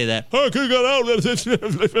easy to say that. I could get out.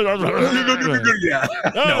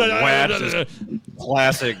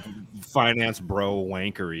 Classic finance bro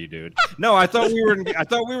wankery, dude. No, I thought we were in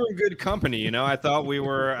good company. I thought we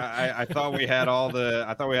were. I thought we had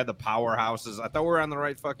the powerhouses. I thought we were on the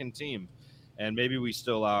right fucking team, and maybe we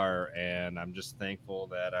still are. And I'm just thankful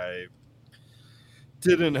that I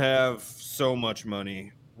didn't have so much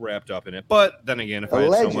money wrapped up in it. But then again, if I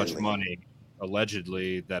had so much money,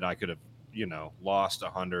 allegedly, that I could have, lost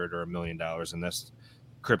 $100,000 or $1 million in this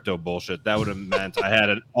crypto bullshit, that would have meant I had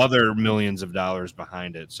other millions of dollars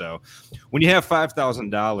behind it. So when you have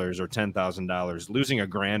 $5,000 or $10,000, losing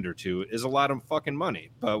 $1,000 or $2,000 is a lot of fucking money.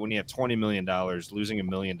 But when you have $20 million, losing $1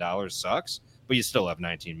 million sucks, but you still have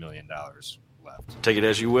 $19 million left. Take it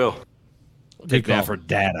as you will. Take that for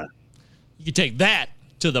data. You can take that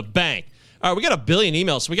to the bank. All right, we got 1 billion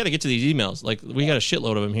emails, so we got to get to these emails. Like, we got a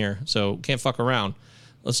shitload of them here, so can't fuck around.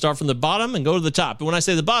 Let's start from the bottom and go to the top. And when I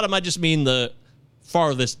say the bottom, I just mean the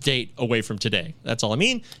farthest date away from today. That's all I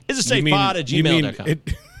mean. Is a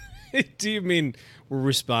safepod@gmail.com. Do you mean we're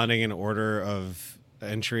responding in order of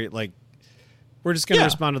entry? Like, we're just going to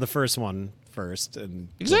respond to the first one first. And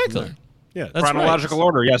exactly. Yeah, that's chronological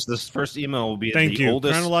order. Yes, this first email will be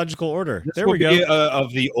oldest chronological order. There we go.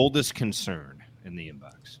 Of the oldest concern in the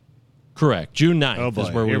inbox. Correct. June 9th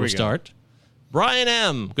is where we will start. Brian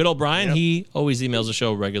M. Good old Brian. Yep. He always emails the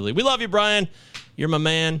show regularly. We love you, Brian. You're my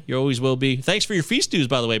man. You always will be. Thanks for your feast dues,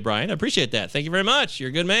 by the way, Brian. I appreciate that. Thank you very much.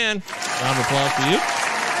 You're a good man. Round of applause for you.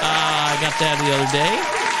 I got that the other day.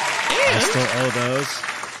 I still owe those.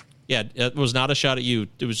 Yeah, it was not a shot at you.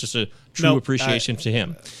 It was just a true appreciation to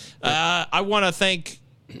him. I want to thank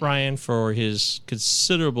Brian for his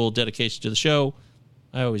considerable dedication to the show.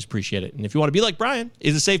 I always appreciate it. And if you want to be like Brian,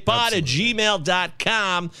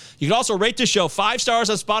 isitsafepod@gmail.com. You can also rate the show 5 stars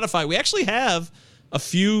on Spotify. We actually have a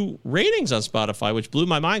few ratings on Spotify, which blew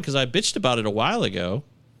my mind because I bitched about it a while ago.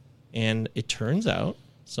 And it turns out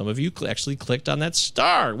some of you actually clicked on that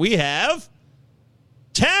star. We have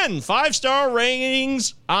 10 5-star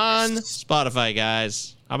ratings on Spotify,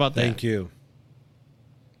 guys. How about that? Thank you.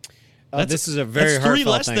 This is a very that's 3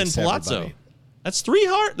 less than Palazzo. Everybody. That's 3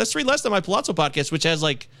 less than my Palazzo podcast, which has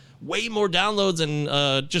like way more downloads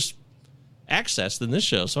and just access than this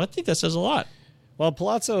show. So I think that says a lot. Well,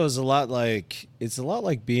 Palazzo is a lot like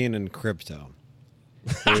being in crypto,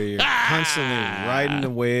 where you're constantly riding the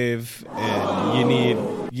wave, and you need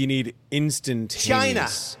You need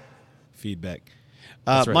instantaneous feedback.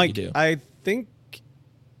 That's right, Mike, you do. I think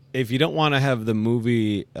if you don't want to have the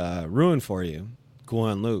movie ruined for you, Cool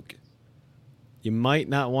Hand Luke, you might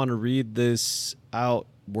not want to read this out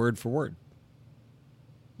word for word.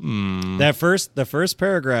 The first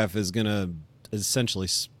paragraph is going to essentially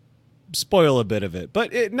spoil a bit of it,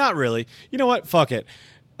 but not really. You know what? Fuck it.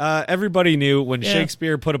 Everybody knew when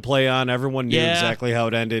Shakespeare put a play on, everyone knew exactly how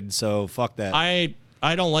it ended, so fuck that.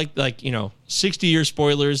 I don't like 60-year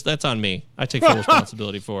spoilers. That's on me. I take full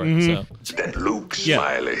responsibility for it. So That Luke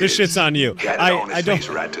Smiley. This shit's on you. He had it on his face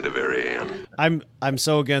right to the very end. I'm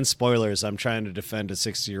so against spoilers. I'm trying to defend a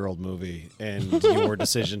 60-year-old movie and your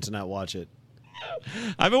decision to not watch it.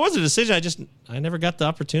 It wasn't a decision. I never got the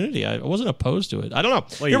opportunity. I wasn't opposed to it. I don't know.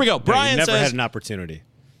 Well, Here we go. No, Brian you never says, had an opportunity.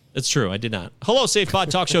 It's true. I did not. Hello, Safe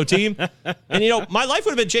Pod Talk Show team. And, my life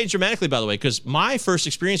would have been changed dramatically, by the way, because my first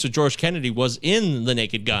experience with George Kennedy was in The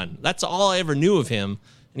Naked Gun. That's all I ever knew of him.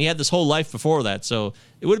 And he had this whole life before that. So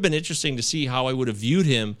it would have been interesting to see how I would have viewed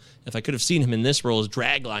him if I could have seen him in this role as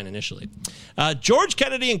Dragline initially. George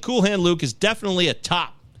Kennedy in Cool Hand Luke is definitely a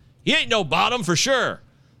top. He ain't no bottom for sure.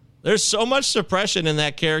 There's so much suppression in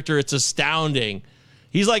that character. It's astounding.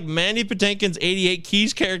 He's like Mandy Patinkin's 88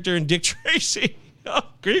 Keys character in Dick Tracy. Oh,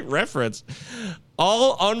 great reference.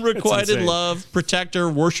 All unrequited love, protector,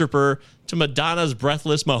 worshiper to Madonna's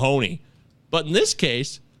breathless Mahoney. But in this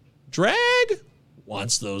case, Drag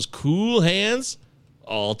wants those cool hands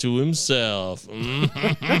all to himself.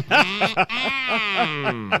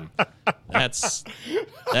 That's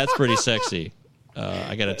pretty sexy.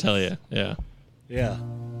 I got to tell you. Yeah. Yeah.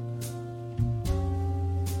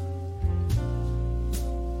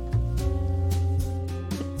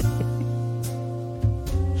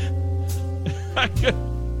 I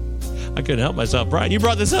couldn't help myself. Brian, you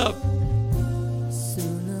brought this up.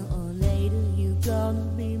 Sooner or later, you gonna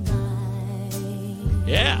be mine.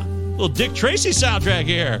 Yeah. Little Dick Tracy soundtrack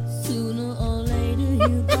here. Sooner or later,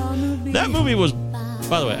 you gonna be That movie was,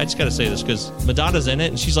 by the way, I just got to say this because Madonna's in it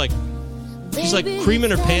and she's like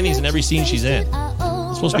creaming her panties in every scene she's in.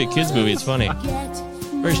 It's supposed to be a kid's movie. It's funny.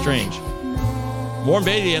 Very strange. Warren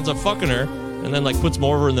Beatty ends up fucking her and then puts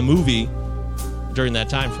more of her in the movie during that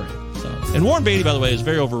time frame. And Warren Beatty, by the way, is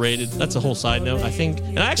very overrated. That's a whole side note, I think.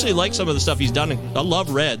 And I actually like some of the stuff he's done. I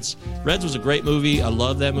love Reds. Reds was a great movie. I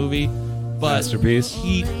love that movie. But masterpiece.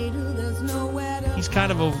 He's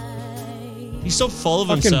kind of he's so full of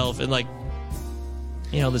himself and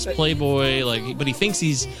this playboy, but he thinks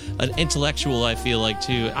he's an intellectual, I feel like,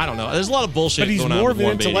 too. I don't know. There's a lot of bullshit going on with But he's more Warren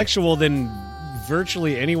of an intellectual than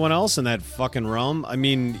virtually anyone else in that fucking realm. I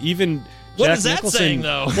mean, even What Jack is that Nicholson, saying,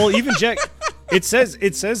 though? Well, even Jack... It says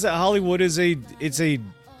that Hollywood is a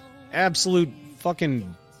absolute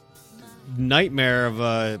fucking nightmare of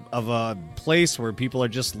a place where people are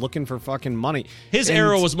just looking for fucking money. His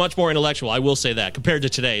era was much more intellectual, I will say that, compared to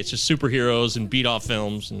today. It's just superheroes and beat off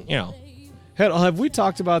films and Have we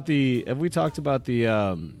talked about the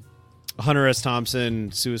Hunter S.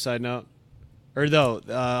 Thompson suicide note? Or no,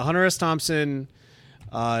 Hunter S. Thompson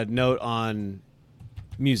note on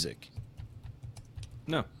music.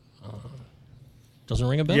 No. Doesn't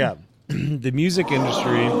ring a bell? Yeah. The music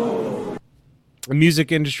industry, the music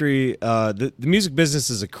business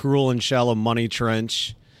is a cruel and shallow money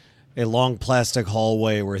trench, a long plastic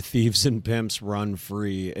hallway where thieves and pimps run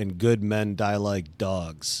free and good men die like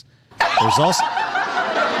dogs.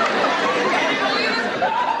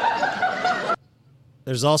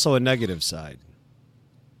 There's also a negative side.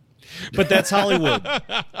 But that's Hollywood.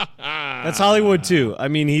 That's Hollywood too. I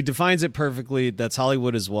mean, he defines it perfectly. That's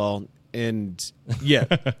Hollywood as well. And yeah.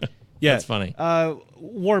 That's funny.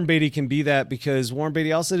 Warren Beatty can be that because Warren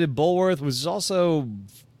Beatty also did Bulworth, was also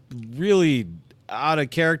really out of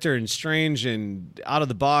character and strange and out of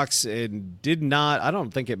the box and did not. I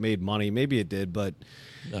don't think it made money. Maybe it did, but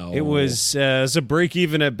no. It was a break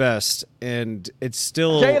even at best, and it's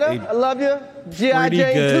still Jada, I love you. G.I.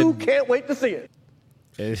 Jane 2, can't wait to see it.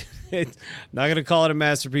 Not going to call it a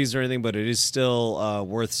masterpiece or anything, but it is still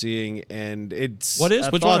worth seeing, and it's what is?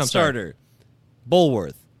 a Which thought one? starter.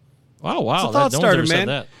 Bulworth. Oh, wow. It's a thought starter, man.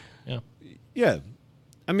 That. Yeah. Yeah.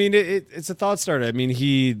 I mean, it's a thought starter. I mean,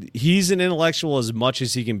 he's an intellectual as much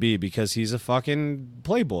as he can be because he's a fucking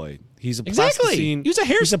playboy. He's a plasticine.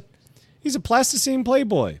 He's a plasticine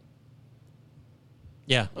playboy.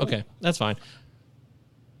 Yeah. Okay. That's fine.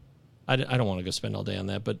 I don't want to go spend all day on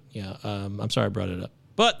that, but yeah, I'm sorry I brought it up.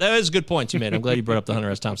 But that is a good point you made. I'm glad you brought up the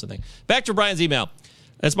Hunter S. Thompson thing. Back to Brian's email.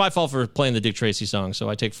 It's my fault for playing the Dick Tracy song, so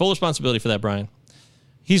I take full responsibility for that, Brian.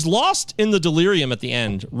 He's lost in the delirium at the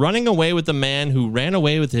end, running away with the man who ran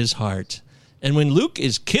away with his heart. And when Luke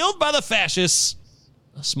is killed by the fascists,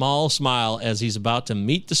 a small smile as he's about to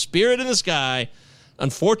meet the spirit in the sky.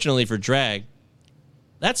 Unfortunately for Drag,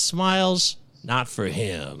 that smile's not for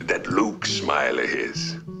him. That Luke smile of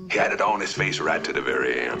his. He had it on his face right to the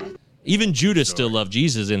very end. Even Judas still loved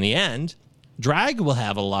Jesus in the end. Drag will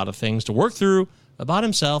have a lot of things to work through about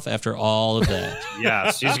himself after all of that.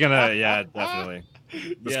 Yes, he's gonna. Yeah, definitely.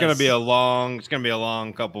 It's gonna be a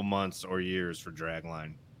long couple months or years for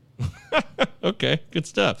Dragline. Okay, good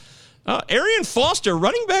stuff. Arian Foster,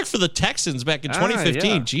 running back for the Texans back in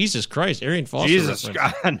 2015. Yeah. Jesus Christ, Arian Foster. Jesus,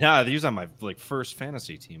 nah, he was on my first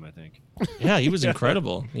fantasy team, I think. Yeah, he was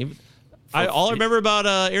incredible. All I remember about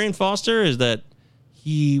Arian Foster is that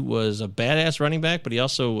he was a badass running back, but he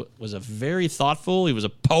also was a very thoughtful. He was a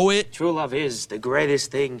poet. True love is the greatest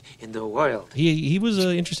thing in the world. He was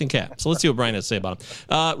an interesting cat. So let's see what Brian has to say about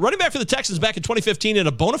him. Running back for the Texans back in 2015 and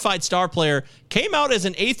a bona fide star player, came out as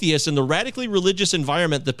an atheist in the radically religious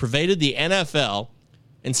environment that pervaded the NFL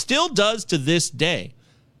and still does to this day.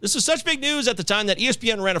 This was such big news at the time that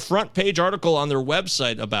ESPN ran a front page article on their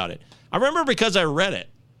website about it. I remember because I read it.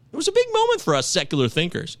 It was a big moment for us secular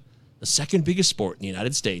thinkers. The second biggest sport in the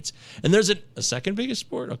United States. And there's a second biggest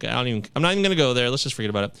sport? Okay, I'm not even going to go there. Let's just forget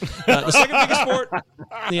about it. The second biggest sport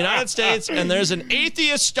in the United States, and there's an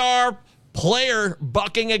atheist star player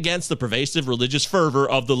bucking against the pervasive religious fervor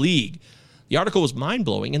of the league. The article was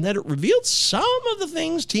mind-blowing in that it revealed some of the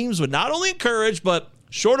things teams would not only encourage, but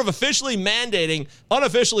short of officially mandating,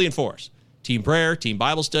 unofficially enforce. Team prayer, team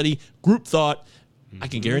Bible study, group thought. I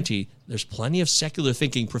can guarantee there's plenty of secular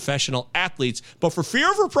thinking professional athletes, but for fear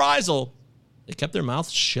of reprisal, they kept their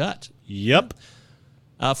mouths shut. Yep.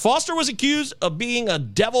 Foster was accused of being a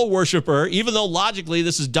devil worshiper, even though logically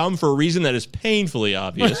this is dumb for a reason that is painfully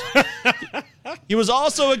obvious. He was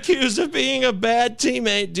also accused of being a bad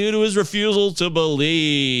teammate due to his refusal to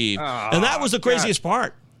believe. And that was the craziest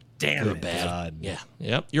part. Damn You're it. bad. God. Yeah.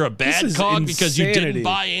 Yep. You're a bad is cog because you didn't insanity.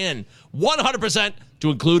 buy in 100% to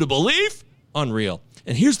include a belief. Unreal.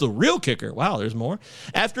 And here's the real kicker. Wow, there's more.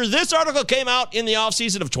 After this article came out in the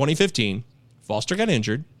offseason of 2015, Foster got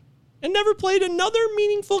injured and never played another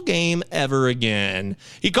meaningful game ever again.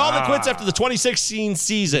 He called it quits after the 2016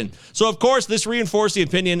 season. So, of course, this reinforced the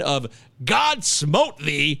opinion of God smote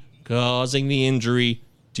thee, causing the injury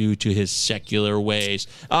due to his secular ways.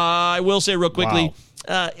 I will say real quickly,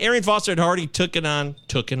 Arian Foster had already taken on,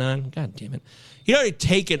 God damn it. He already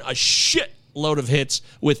taken a shit load of hits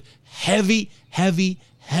with heavy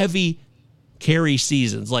carry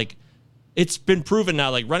seasons. Like, it's been proven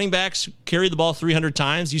now, like running backs carry the ball 300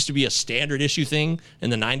 times used to be a standard issue thing in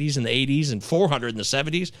the 90s and the 80s and 400 in the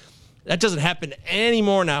 70s. That doesn't happen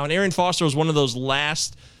anymore now. And Arian Foster was one of those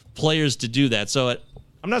last players to do that. So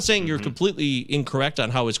I'm not saying you're completely incorrect on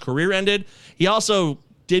how his career ended. He also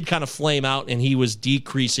did kind of flame out and he was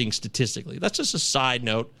decreasing statistically. That's just a side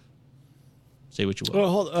note. Say what you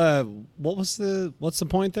will. Well, what's the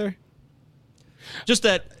point there? Just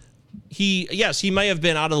that he may have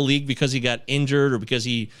been out of the league because he got injured or because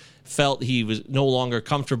he felt he was no longer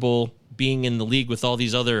comfortable being in the league with all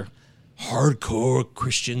these other hardcore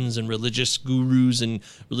Christians and religious gurus and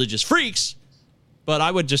religious freaks. But I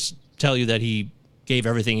would just tell you that he gave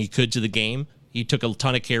everything he could to the game. He took a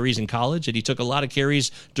ton of carries in college, and he took a lot of carries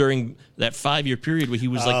during that 5-year period where he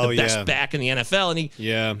was like the best back in the NFL,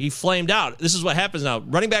 and he flamed out. This is what happens now.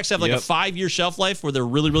 Running backs have like a 5-year shelf life where they're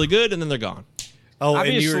really, really good, and then they're gone. Oh,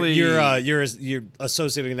 Obviously, and you're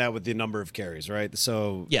associating that with the number of carries, right?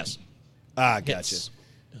 So yes, gotcha. Yes.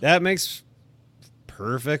 That makes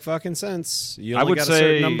perfect fucking sense. You I only would got a say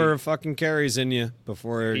certain number of fucking carries in you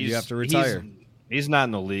before you have to retire. He's not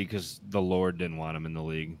in the league because the Lord didn't want him in the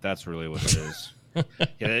league. That's really what it is.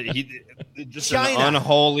 He just an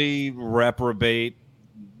unholy reprobate.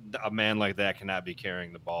 A man like that cannot be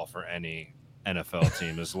carrying the ball for any NFL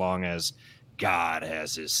team as long as God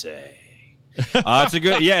has his say. It's a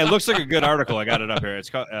good, it looks like a good article. I got it up here. It's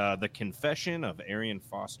called "The Confession of Arian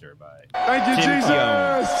Foster" by Thank you, Tim Jesus.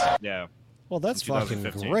 Keown. Yeah. Well, that's fucking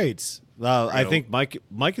 2015. great. I think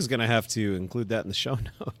Mike is going to have to include that in the show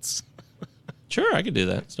notes. Sure, I can do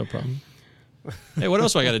that. It's no problem. Hey, what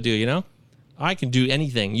else do I got to do, you know? I can do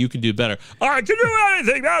anything. You can do better. I can do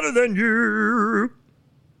anything better than you.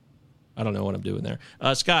 I don't know what I'm doing there.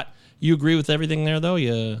 Scott, you agree with everything there, though?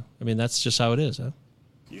 I mean, that's just how it is, huh?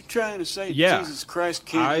 You trying to say Yeah. Jesus Christ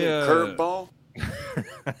can't hit a curveball?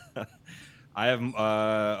 I have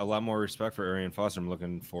a lot more respect for Arian Foster. I'm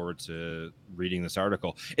looking forward to reading this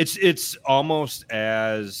article. It's almost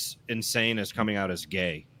as insane as coming out as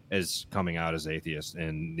gay as coming out as atheist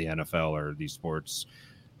in the NFL or these sports.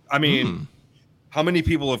 I mean, how many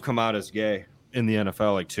people have come out as gay in the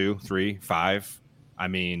NFL? Like 2, 3, 5? I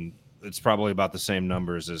mean, it's probably about the same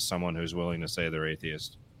numbers as someone who's willing to say they're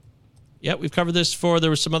atheist. Yeah, we've covered this before.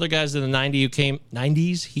 There were some other guys in the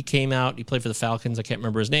 90s. He came out. He played for the Falcons. I can't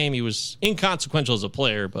remember his name. He was inconsequential as a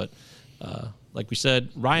player, but like we said,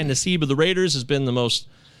 Ryan Nassib of the Raiders has been the most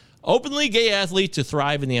openly gay athlete to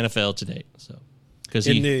thrive in the NFL to date. So, because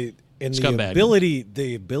the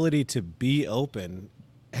ability to be open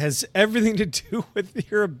has everything to do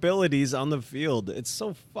with your abilities on the field. It's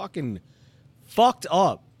so fucking fucked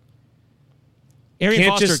up.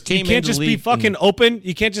 Arian Foster came you can't just be fucking open.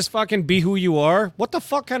 You can't just fucking be who you are. What the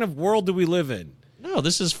fuck kind of world do we live in? No,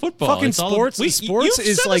 this is football. Fucking it's sports. Sports you've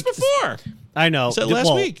is said like this before. I know. You said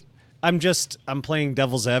last week. I'm playing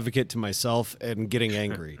devil's advocate to myself and getting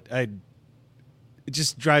angry. It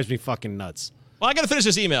just drives me fucking nuts. Well, I got to finish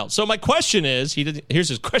this email. So my question is, here's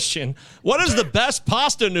his question. What is the best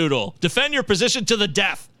pasta noodle? Defend your position to the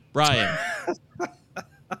death, Brian.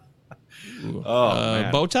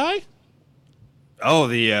 Bow tie? Oh,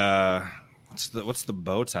 what's the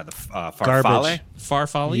bow tie? The farfalle? Garbage.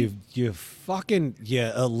 Farfalle? You fucking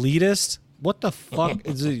elitist. What the fuck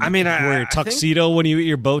is it? I mean, wear a tuxedo when you eat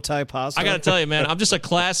your bow tie pasta? I got to tell you, man, I'm just a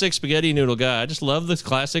classic spaghetti noodle guy. I just love the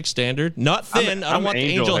classic standard. Not thin. I don't want the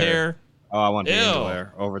angel hair. Oh, I want the angel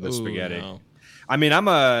hair over the spaghetti. No. I mean,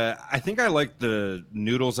 I think I like the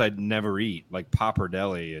noodles I'd never eat, like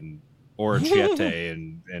pappardelle and orecchiette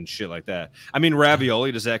and shit like that. I mean,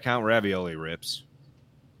 ravioli, does that count? Ravioli rips.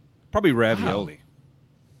 Probably ravioli. Wow.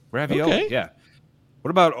 Ravioli, okay. Yeah. What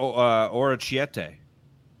about orecchiette?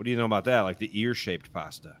 What do you know about that? Like the ear-shaped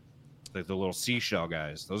pasta. Like the little seashell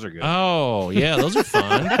guys. Those are good. Oh, yeah, those are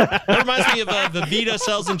fun. That reminds me of Velveeta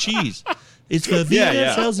Shells and Cheese. It's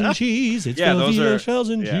Velveeta Shells and Cheese. It's Velveeta Shells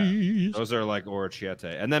and Cheese. Those are like orecchiette.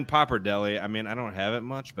 And then pappardelle. I mean, I don't have it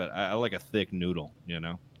much, but I like a thick noodle, you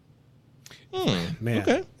know? Man,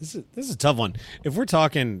 okay. This is a tough one. If we're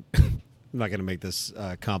talking... I'm not gonna make this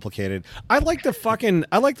complicated. I like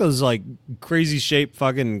those like crazy shaped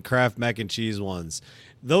fucking Kraft mac and cheese ones.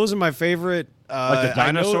 Those are my favorite. Like the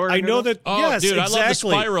dinosaur. I know that. Oh, yes, dude, exactly. I love the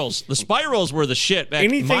spirals. The spirals were the shit.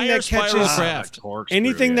 Anything that catches Kraft.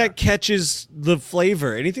 Anything that catches the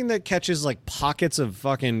flavor. Anything that catches like pockets of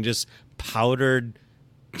fucking just powdered,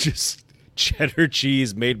 just cheddar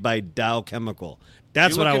cheese made by Dow Chemical.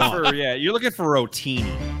 That's what I want. You're looking for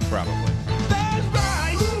rotini, probably.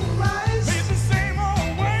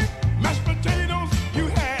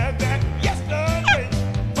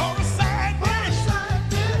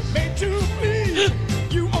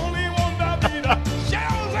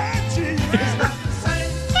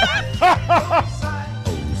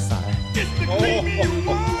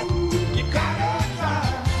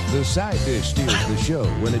 The side dish steals the show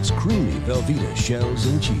when it's creamy Velveeta shells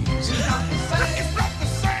and cheese.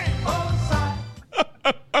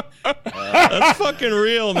 That's fucking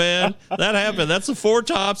real, man. That happened. That's the Four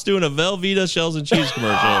Tops doing a Velveeta shells and cheese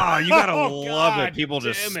commercial. Oh, you gotta love it. People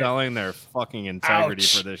just selling their fucking integrity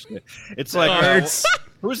for this shit. It's like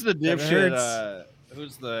who's the dipshit?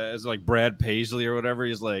 Is like Brad Paisley or whatever.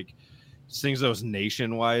 He's like sings those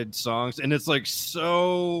nationwide songs, and it's like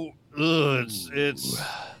so.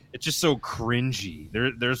 It's just so cringy.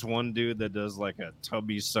 There's one dude that does like a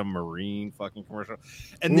Tubby Submarine fucking commercial,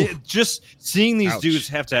 and just seeing these dudes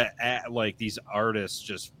have to act like these artists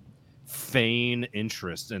just feign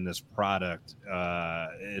interest in this product.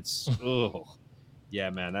 It's yeah,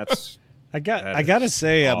 man. That's I gotta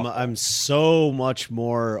say I'm so much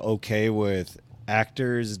more okay with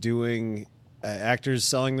actors doing actors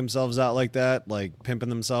selling themselves out like that, like pimping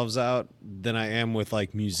themselves out, than I am with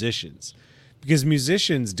like musicians. Because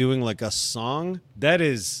musicians doing like a song, that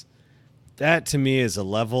to me is a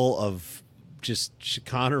level of just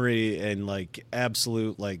chicanery and like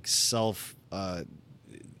absolute like self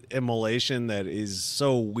immolation that is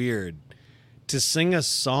so weird. To sing a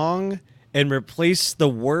song and replace the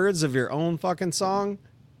words of your own fucking song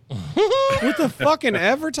with a fucking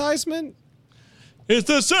advertisement? It's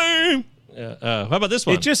the same. How about this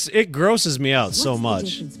one? It grosses me out so much.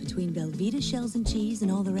 What's the difference between Velveeta shells and cheese and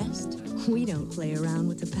all the rest? We don't play around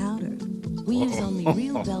with the powder. We use only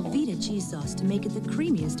real Velveeta cheese sauce to make it the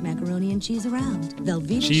creamiest macaroni and cheese around.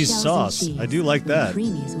 Velveeta cheese shells sauce. And cheese. I do like that.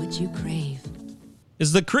 Creamy is what you crave.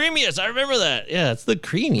 It's the creamiest. I remember that. Yeah, it's the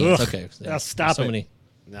creamiest. Ugh. Okay. Now stop so it. Many.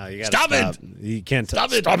 No, you gotta stop it. You can't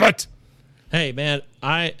stop it. Stop it. Hey, man,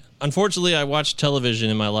 unfortunately I watched television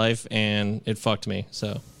in my life and it fucked me.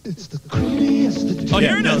 So it's the creamiest. Oh,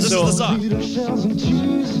 here it is. This is the song. Shells and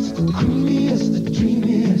cheese. It's the creamiest, the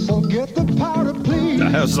dreamiest. So get the powder, please.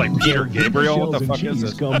 hell? It's like Peter Gabriel. What the fuck is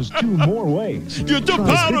this? Comes 2 more ways. Get the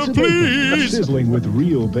Try powder, sticks of bacon, please. Sizzling with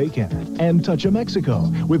real bacon. And Touch of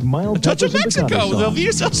Mexico with mild Touch of peppers and Mexico picante with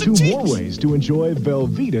Velveeta sauce. shells and 2 cheese. more ways to enjoy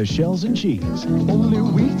Velveeta shells and cheese. Only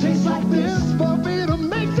we taste like this. Velveeta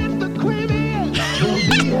makes it the creamiest.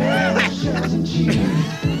 Velveeta shells and cheese.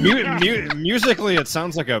 Musically, it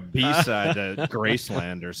sounds like a B-side to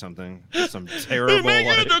Graceland or something. Some terrible. Make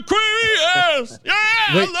it the creamiest. Yeah,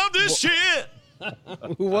 Wait, I love this shit.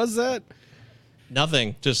 Who was that?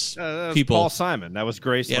 Nothing. Just that was people. Paul Simon. That was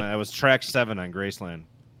Graceland. Yep. That was track 7 on Graceland.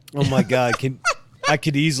 Oh my God! I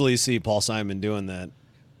could easily see Paul Simon doing that.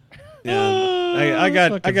 Yeah, I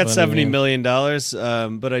got funny, $70 man. million,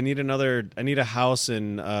 but I need a house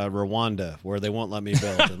in Rwanda where they won't let me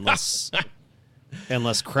build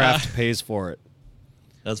unless Kraft pays for it.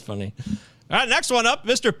 That's funny. All right, next one up,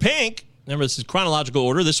 Mr. Pink. Remember, this is chronological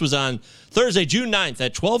order. This was on Thursday, June 9th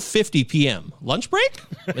at 12:50 p.m. Lunch break,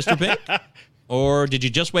 Mr. Pink? Or did you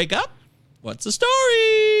just wake up? What's the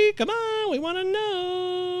story? Come on, we want to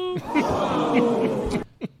know.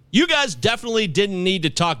 You guys definitely didn't need to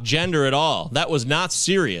talk gender at all. That was not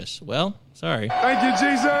serious. Well, sorry. Thank you,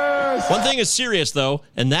 Jesus. One thing is serious, though,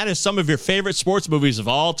 and that is some of your favorite sports movies of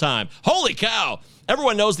all time. Holy cow!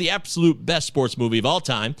 Everyone knows the absolute best sports movie of all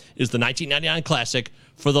time is the 1999 classic,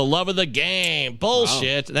 For the Love of the Game.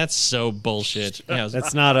 Bullshit. Wow. That's so bullshit. Yeah,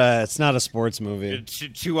 It's not a sports movie.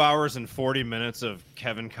 2 hours and 40 minutes of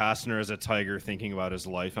Kevin Costner as a tiger thinking about his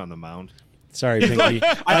life on the mound. Sorry, Pinky.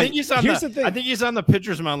 I think he's on the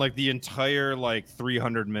pitcher's mound like the entire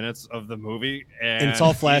 300 minutes of the movie, and it's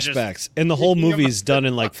all flashbacks, and the whole movie's done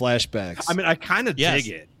in flashbacks. I mean, I kind of dig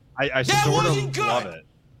it. I sort of love it.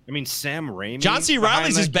 I mean, Sam Raimi. John C.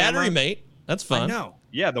 Reilly's his battery mate. That's fun. I know.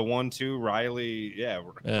 Yeah, the 1-2 Riley. Yeah.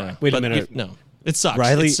 Wait a minute. No, it sucks.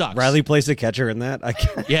 Riley, it sucks. Riley plays the catcher in that. I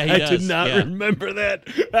did not remember that.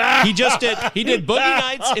 He just did. He did Boogie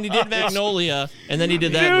Nights and he did Magnolia, and then he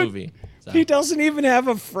did that movie. So. He doesn't even have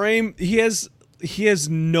a frame. He has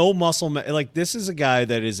no muscle. This is a guy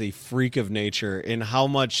that is a freak of nature in how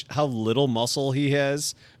little muscle he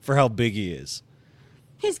has for how big he is.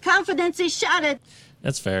 His confidence is shattered.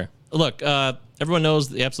 That's fair. Look, everyone knows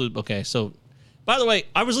the absolute. Okay, so by the way,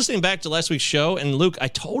 I was listening back to last week's show, and Luke, I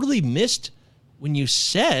totally missed when you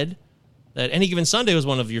said that Any Given Sunday was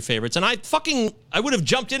one of your favorites, and I would have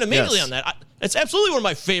jumped in immediately on that. It's absolutely one of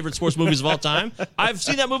my favorite sports movies of all time. I've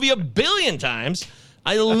seen that movie 1 billion times.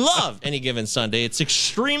 I love Any Given Sunday. It's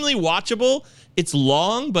extremely watchable. It's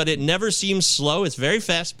long, but it never seems slow. It's very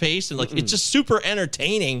fast paced and it's just super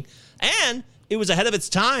entertaining. And it was ahead of its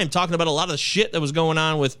time, talking about a lot of the shit that was going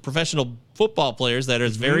on with professional football players that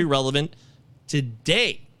is very relevant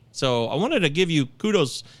today. So I wanted to give you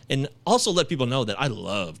kudos and also let people know that I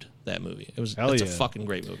loved that movie. It's a fucking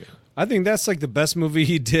great movie. I think that's the best movie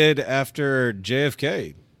he did after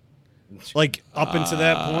JFK. Up until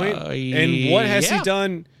that point. And what has he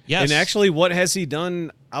done? Yes. And actually, what has he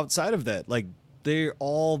done outside of that? They're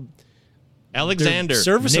all Alexander,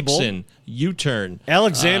 serviceable. Nixon, U-turn.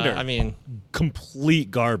 Alexander.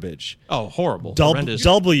 Complete garbage. Oh, horrible.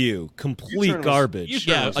 W, complete garbage.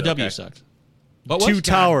 Yeah, a W sucked. But Two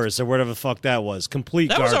Towers or whatever the fuck that was. Complete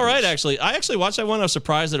that garbage. was all right, actually. I actually watched that one. I was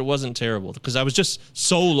surprised that it wasn't terrible because I was just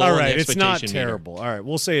so low all on right, the it's not expectation terrible. All right,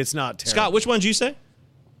 we'll say it's not terrible. Scott, which one did you say?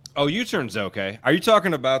 Oh, U-turn's okay. Are you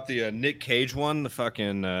talking about the Nick Cage one, the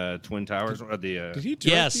fucking Twin Towers? Did he direct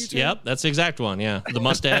Yes, U-turn? yep, that's the exact one, yeah. The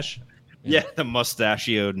mustache. Yeah, the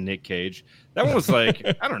mustachioed Nick Cage. That one was I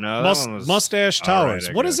don't know. That one was Mustache Towers.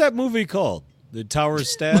 Right, what is that movie called? The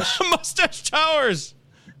Towers Stash? Mustache Towers.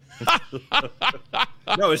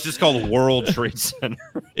 No, it's just called World Trade Center.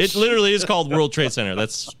 It literally is called World Trade Center.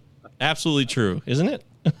 That's absolutely true, isn't it?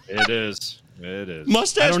 It is. It is.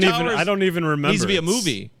 Mustache Towers. I don't even remember. Needs to be a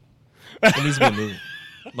movie. It needs to be a movie.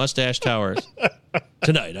 Mustache Towers.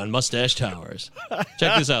 Tonight on Mustache Towers.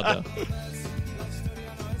 Check this out, though.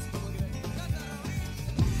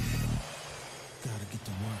 Gotta get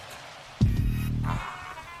to work.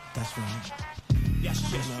 That's right. Yes.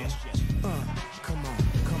 Come on.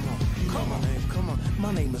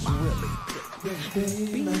 My name is Willie.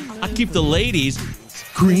 I keep the ladies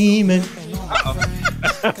screaming.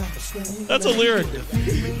 That's a lyric.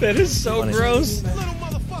 That is so gross. Little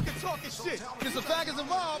motherfucker talking shit. If a fact is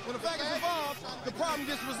involved, when a fact is involved, the problem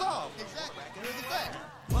gets resolved. Exactly. Here's the fact.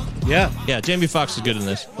 Yeah, Jamie Foxx is good in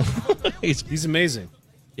this. He's amazing.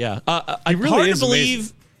 Yeah. He really is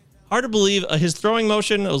amazing. Hard to believe his throwing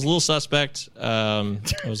motion. I was a little suspect. I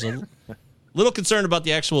was a little concerned about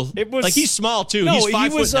the actual. He's small too. No, he's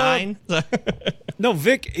 5'9". No,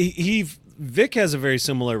 Vic. Vic has a very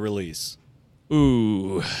similar release.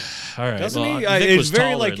 Ooh. All right. Doesn't well, he? Vic It's was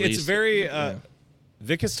very taller, like at it's least. very. Yeah.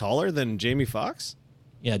 Vic is taller than Jamie Foxx.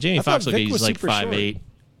 Yeah, Jamie I thought Foxx, Vic he's was like super short. 5'8".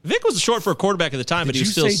 Vic was short for a quarterback at the time, but he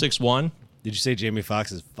was still 6'1". Did you say Jamie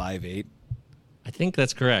Foxx is 5'8"? I think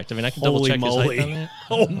that's correct. I mean, I can double check his height on that.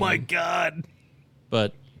 Oh my God!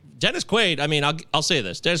 But Dennis Quaid, I mean, I'll say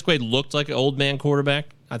this: Dennis Quaid looked like an old man quarterback.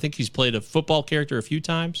 I think he's played a football character a few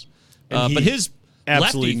times, but his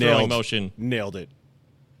lefty throwing motion nailed it.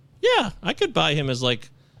 Yeah, I could buy him as like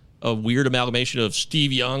a weird amalgamation of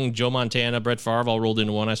Steve Young, Joe Montana, Brett Favre all rolled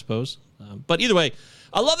into one, I suppose. But either way,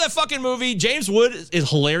 I love that fucking movie. James Wood is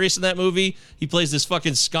hilarious in that movie. He plays this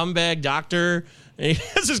fucking scumbag doctor, and he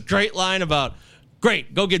has this great line about,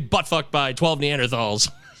 "Great, go get butt fucked by 12 Neanderthals."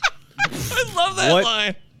 I love that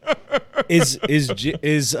line. Is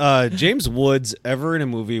James Woods ever in a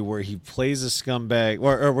movie where he plays a scumbag,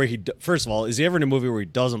 or where he, first of all, is he ever in a movie where he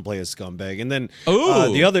doesn't play a scumbag? And then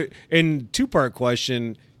the other, and two-part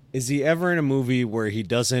question, is he ever in a movie where he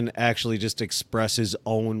doesn't actually just express his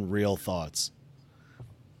own real thoughts?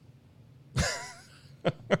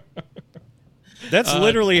 That's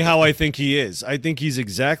literally how I think he is. I think he's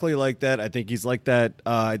exactly like that. I think he's like that.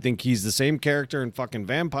 I think he's the same character in fucking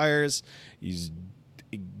Vampires. He's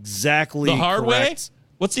exactly The Hard correct. Way?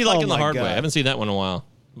 What's he like in The Hard God. Way? I haven't seen that one in a while.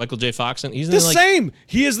 Michael J. Fox, and he's The like, same.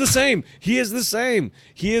 He is the same. He is the same.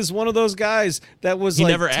 He is one of those guys that was He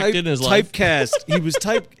like never acted in his life? typecast. He was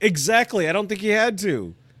exactly. I don't think he had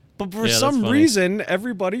to, but for Yeah, some that's funny. reason,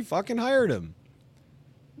 everybody fucking hired him.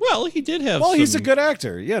 Well, he did have. Well, he's a some- good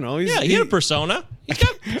actor. You know. He's, Yeah, he had a persona. He's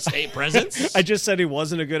got state presence. I just said he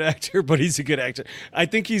wasn't a good actor, but he's a good actor. I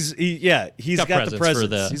think he's got the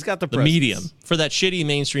presence. He's got the presence. medium for that shitty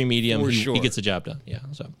mainstream medium. For He sure. gets the job done. Yeah.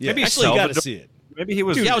 So Yeah, Maybe actually, you got to Salvador- see it. Maybe he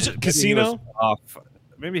was. Dude, maybe Casino? He was off.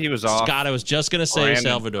 Maybe he was off. Scott, I was just gonna say Brandon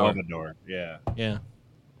Salvador. Yeah. Yeah.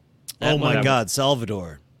 Oh my God,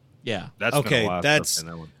 Salvador. Yeah. That's okay. been a while That's since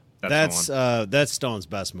I've seen that one. that's Stone's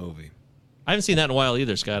best movie. I haven't seen that in a while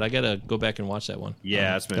either, Scott. I gotta go back and watch that one.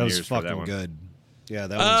 Yeah, it's been That was years for that fucking one. good. Yeah,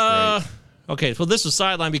 that was great. Okay, well, this was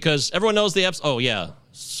sideline because everyone knows the episode. Oh, yeah.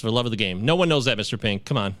 It's for love of the game. No one knows that, Mr. Pink.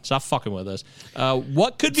 Come on. Stop fucking with us.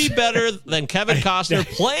 What could be better than Kevin Costner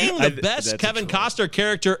playing the best Kevin Costner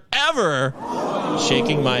character ever?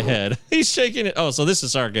 Shaking my head. He's shaking it. Oh, so this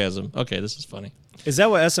is sarcasm. Okay, this is funny. Is that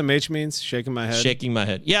what SMH means? Shaking my head? Shaking my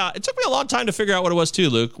head. Yeah, it took me a long time to figure out what it was, too,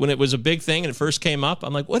 Luke. When it was a big thing and it first came up,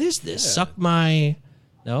 I'm like, what is this? Suck my...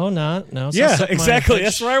 No. It's not Yeah, suck my exactly. bitch.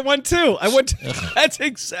 That's where I went too. That's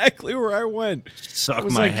exactly where I went. Suck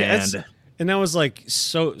was my like, hand. And I was like,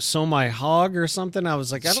 so my hog or something. I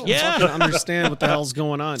was like, I don't fucking understand what the hell's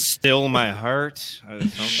going on. Still my heart.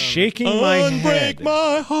 Shaking my head. Unbreak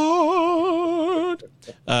my heart.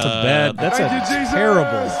 That's a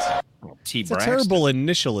terrible. T. It's a terrible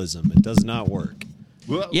initialism. It does not work.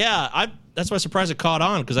 Yeah, that's why I'm surprised it caught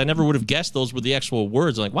on because I never would have guessed those were the actual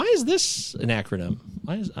words. I'm like, why is this an acronym?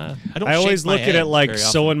 Why is I don't. I always shake my look at head it like very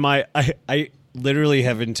so often. in my. I literally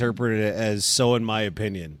have interpreted it as so in my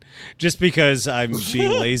opinion, just because I'm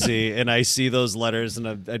being lazy and I see those letters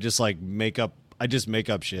and I just like make up. I just make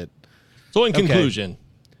up shit. So in Okay. conclusion,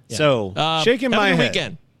 So shaking my have a good head.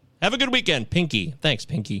 weekend. Have a good weekend, Pinky. Thanks,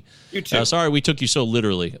 Pinky. You too. Sorry we took you so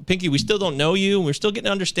literally. Pinky, we still don't know you. We're still getting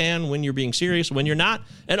to understand when you're being serious, when you're not.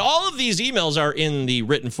 And all of these emails are in the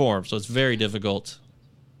written form, so it's very difficult.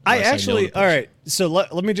 I unless know actually, the all person. right. So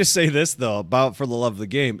let me just say this though about For the Love of the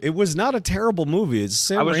Game. It was not a terrible movie. It's a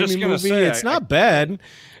Sam I was just Raimi gonna movie. say, It's not bad.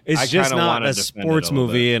 It's I just kinda not wanna a defend it sports a little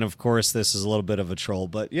movie, bit. and of course this is a little bit of a troll.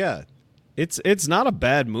 But yeah, it's not a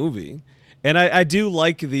bad movie, and I do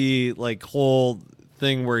like the like whole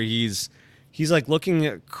thing where he's like looking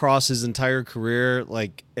across his entire career,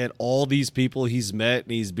 like at all these people he's met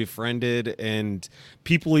and he's befriended and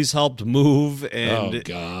people he's helped move. And Oh,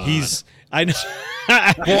 God. I know. Boy,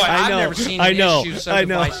 I I've know, never seen I an know, issue so I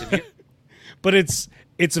know. divisive. But it's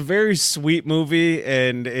a very sweet movie,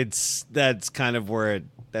 and that's kind of where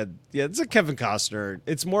it's a Kevin Costner.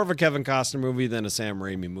 It's more of a Kevin Costner movie than a Sam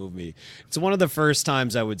Raimi movie. It's one of the first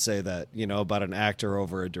times I would say that, about an actor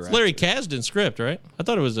over a director. It's Larry Kasdan script, right? I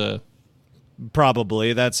thought it was a...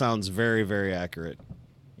 Probably. That sounds very, very accurate.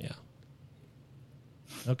 Yeah.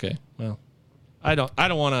 Okay, well... I don't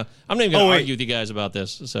want to... I'm not even going to argue with you guys about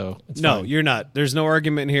this, so it's No, fine. you're not. There's no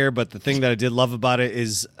argument here, but the thing that I did love about it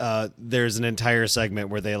is there's an entire segment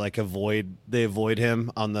where they avoid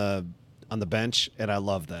him on the bench, and I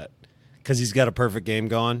love that because he's got a perfect game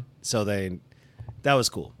going. So that was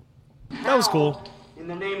cool. That was cool. In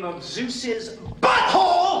the name of Zeus's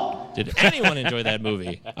butthole! Did anyone enjoy that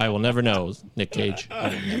movie? I will never know, Nick Cage. I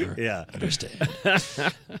will never understand.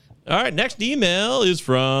 All right, next email is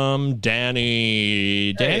from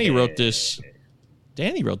Danny. Danny wrote this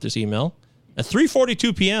email at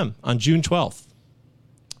 3:42 p.m. on June 12th,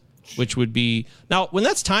 which would be now when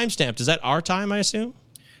that's timestamped. Is that our time? I assume.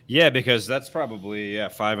 Yeah, because that's probably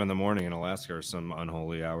 5 in the morning in Alaska or some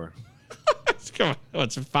unholy hour. Come on,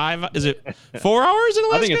 what's 5? Is it 4 hours in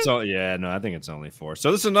Alaska? I think it's I think it's only 4.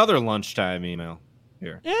 So this is another lunchtime email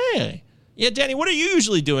here. Yeah, Danny, what are you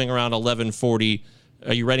usually doing around 11:40?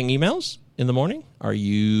 Are you writing emails in the morning? Are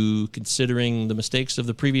you considering the mistakes of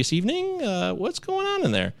the previous evening? What's going on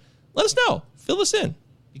in there? Let us know. Fill us in,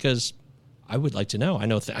 because I would like to know. I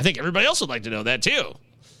think everybody else would like to know that too.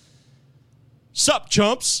 Sup,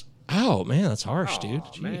 chumps? Oh man, that's harsh, dude.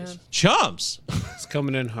 Jeez. Man. Chumps. It's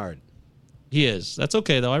coming in hard. He is. That's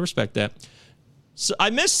okay though. I respect that. So I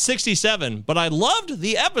missed 67, but I loved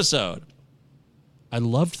the episode. I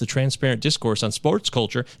loved the transparent discourse on sports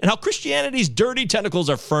culture and how Christianity's dirty tentacles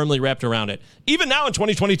are firmly wrapped around it, even now in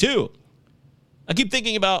 2022. I keep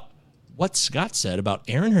thinking about what Scott said about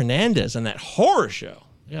Aaron Hernandez and that horror show.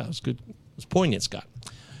 Yeah, it was good. It was poignant, Scott.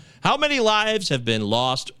 How many lives have been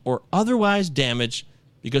lost or otherwise damaged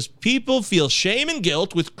because people feel shame and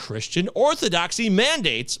guilt with Christian orthodoxy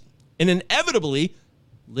mandates and inevitably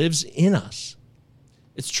lives in us?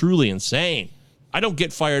 It's truly insane. I don't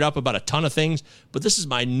get fired up about a ton of things, but this is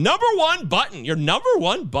my number one button. Your number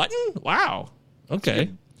one button? Wow.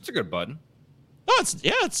 Okay. It's a good button. Oh,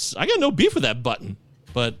 I got no beef with that button.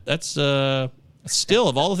 But that's still,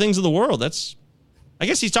 of all the things in the world, I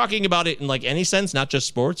guess he's talking about it in like any sense, not just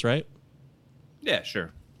sports, right? Yeah,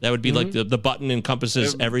 sure. That would be like the button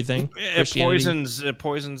encompasses everything. It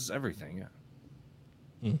poisons everything,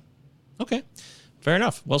 yeah. Okay. Fair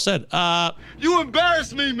enough. Well said. You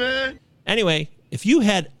embarrass me, man. Anyway, if you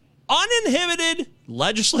had uninhibited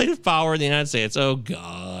legislative power in the United States, oh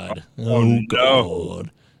God.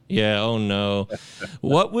 God. Yeah, oh no.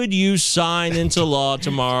 What would you sign into law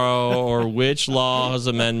tomorrow, or which law's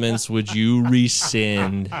amendments would you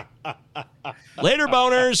rescind? Later,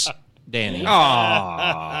 boners. Danny.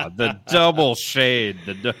 Aw, the double shade.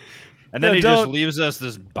 And then he just leaves us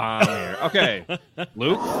this bomb here. Okay,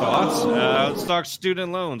 Luke, thoughts? Let's talk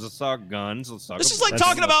student loans. Let's talk guns. Let's talk. This is like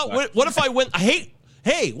talking about what if I win?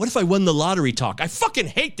 What if I won the lottery talk? I fucking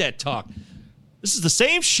hate that talk. This is the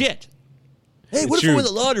same shit. Hey, what if I win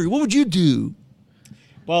the lottery? What would you do?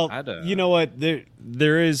 Well, you know what?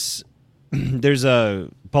 There's a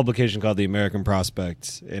publication called The American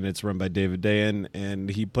Prospect, and it's run by David Dayen, and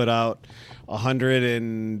he put out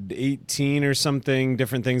 118 or something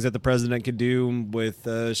different things that the president could do with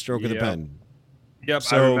a stroke of the pen. Yep,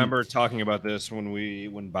 so, I remember talking about this when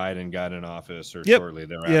Biden got in office or shortly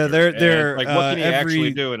thereafter. Yeah, they're like, what can he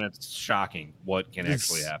actually do? And it's shocking what can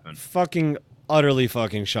actually happen. Fucking utterly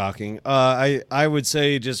fucking shocking. I would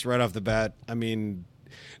say just right off the bat, I mean,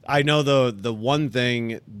 I know the one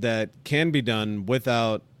thing that can be done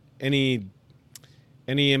without any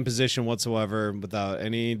imposition whatsoever, without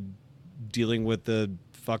any dealing with the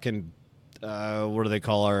fucking what do they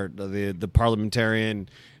call the parliamentarian,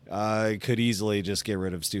 could easily just get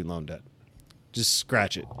rid of student loan debt. Just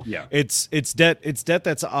scratch it. Yeah. It's debt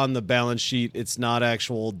that's on the balance sheet. It's not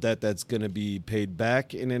actual debt that's going to be paid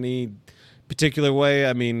back in any particular way.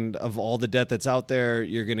 I mean, of all the debt that's out there,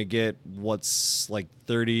 you're going to get what's like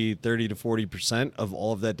 30 to 40% of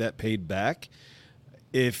all of that debt paid back.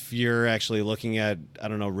 If you're actually looking at, I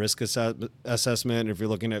don't know, risk assessment, if you're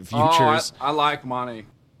looking at futures. I like money.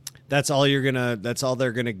 That's all they're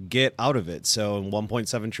gonna get out of it. So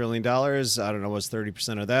 $1.7 trillion, I don't know what's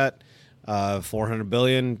 30% of that. $400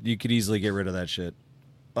 billion, you could easily get rid of that shit.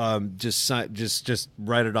 Just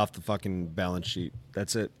write it off the fucking balance sheet.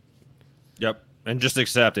 That's it. Yep. And just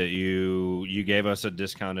accept it. You gave us a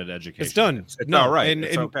discounted education. It's done. It's all right.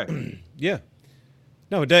 It's okay. Yeah.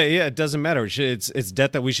 No, it doesn't matter. It's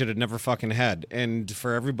debt that we should have never fucking had. And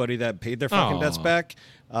for everybody that paid their fucking debts back,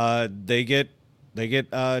 they get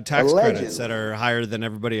tax credits that are higher than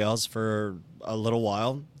everybody else for a little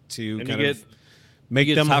while to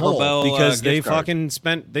make them whole because they fucking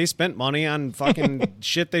spent money on fucking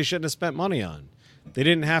shit they shouldn't have spent money on. They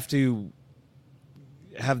didn't have to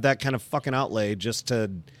have that kind of fucking outlay just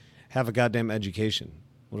to have a goddamn education.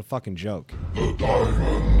 What a fucking joke. The diamond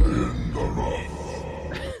in the rough.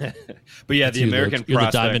 But yeah, the American Prospect. You're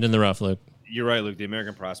the diamond in the rough, Luke. You're right, Luke. The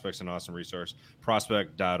American Prospect's an awesome resource.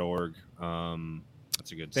 Prospect.org.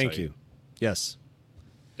 That's a good site. Thank you. Yes.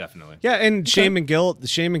 Definitely. Yeah, and shame and guilt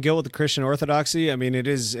with the Christian orthodoxy. I mean,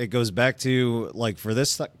 it goes back to, like, for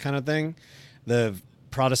this kind of thing, the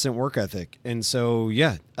Protestant work ethic. And so,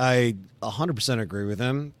 yeah, I 100% agree with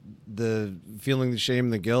him. The feeling the shame,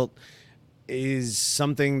 the guilt, is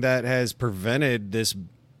something that has prevented this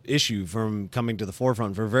issue from coming to the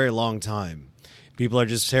forefront for a very long time. People are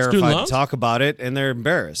just terrified to talk about it, and they're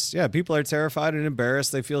embarrassed. Yeah, people are terrified and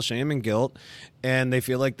embarrassed. They feel shame and guilt, and they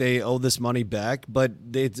feel like they owe this money back, but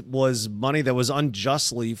it was money that was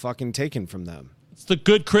unjustly fucking taken from them. It's the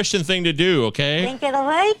good Christian thing to do, okay? Think it'll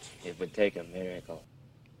work? It would take a miracle.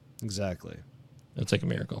 Exactly. It'll take a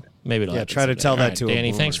miracle. Maybe it'll happen try to someday. tell All that right, to Danny,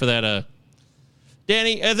 a boomer. thanks for that.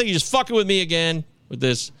 Danny, I think you're just fucking with me again with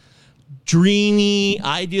this dreamy,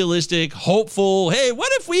 idealistic, hopeful, hey,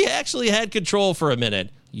 what if we actually had control for a minute?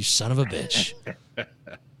 You son of a bitch.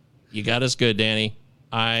 You got us good, Danny.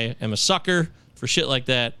 I am a sucker for shit like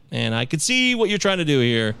that, and I could see what you're trying to do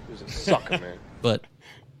here. Who's a sucker, man? But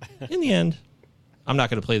in the end, I'm not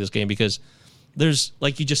going to play this game because there's,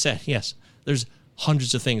 like you just said, yes, there's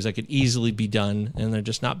hundreds of things that could easily be done, and they're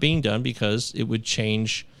just not being done because it would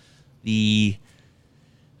change the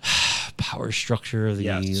power structure of the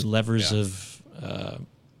levers of,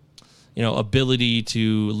 ability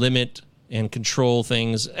to limit and control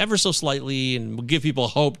things ever so slightly and give people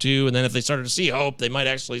hope too. And then if they started to see hope, they might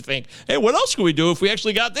actually think, hey, what else could we do if we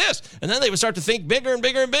actually got this? And then they would start to think bigger and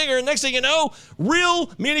bigger and bigger. And next thing you know,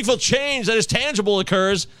 real meaningful change that is tangible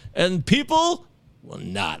occurs, and people will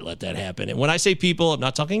not let that happen. And when I say people, I'm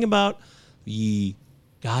not talking about the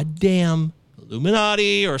goddamn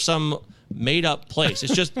Illuminati or some made-up place.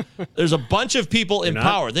 It's just there's a bunch of people in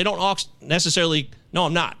power. They don't all necessarily... No,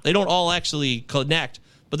 I'm not. They don't all actually connect.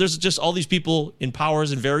 But there's just all these people in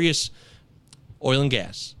powers in various oil and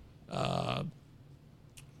gas,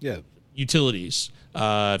 utilities,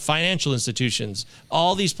 financial institutions.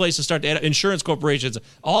 All these places start to add up, insurance corporations.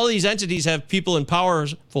 All these entities have people in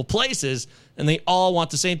powerful places, and they all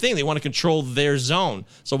want the same thing. They want to control their zone.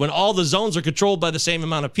 So when all the zones are controlled by the same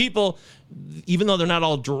amount of people, even though they're not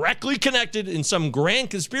all directly connected in some grand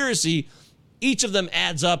conspiracy, each of them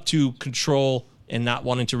adds up to control and not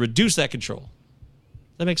wanting to reduce that control.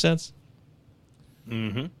 That makes sense?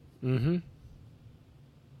 Mm-hmm. Mm-hmm.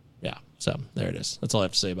 Yeah, so there it is. That's all I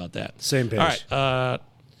have to say about that. Same page. All right.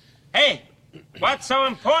 Hey, what's so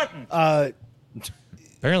important?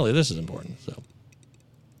 Apparently this is important. So,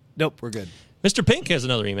 nope, we're good. Mr. Pink has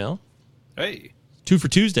another email. Hey. 2 for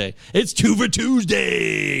Tuesday. It's 2 for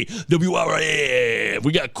Tuesday. WRF.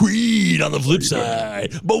 We got Creed on the flip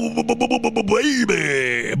side. Baby.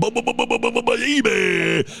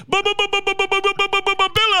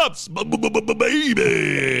 Phillips. Baby.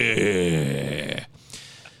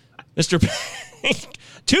 Mr. Pink.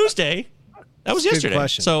 Tuesday. That was yesterday.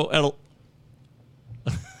 Question. So at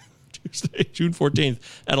Tuesday, June 14th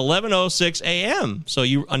at 11:06 a.m. So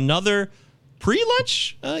you another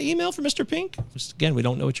pre-lunch email from Mr. Pink. Just, again, we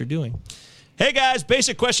don't know what you're doing. Hey, guys,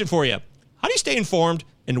 basic question for you. How do you stay informed,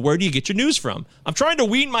 and where do you get your news from? I'm trying to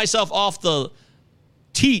wean myself off the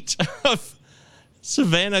teat of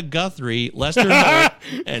Savannah Guthrie, Lester Holt,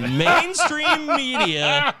 and mainstream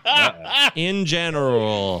media in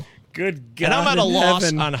general. Good God. And I'm at a loss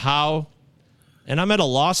heaven. on how... And I'm at a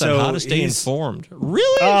loss on how to stay informed.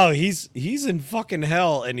 Really? Oh, he's in fucking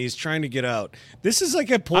hell, and he's trying to get out. This is like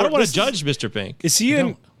a poor... I don't want to judge Mr. Pink. Is he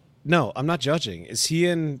in... No, I'm not judging. Is he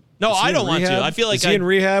in... No, is he I in don't want rehab? to. I feel like is he in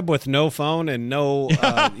rehab with no phone and no...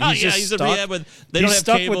 He's in rehab with... They don't have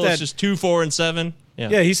cable. It's just 2, 4, and 7.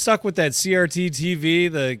 Yeah, he's stuck with that CRT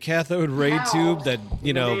TV, the cathode ray tube that,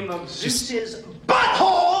 In the name of Zeus's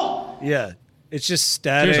butthole! Yeah, it's just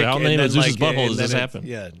static. Seriously, how in the name of Zeus's butthole does and this then happen?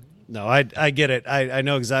 Yeah. No, I get it. I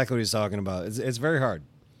know exactly what he's talking about. It's very hard.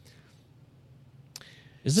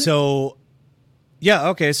 Is it? So, yeah,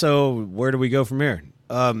 okay, so where do we go from here?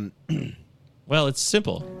 Well, it's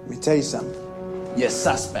simple. Let me tell you something. You're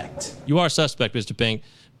suspect. You are suspect, Mr. Pink.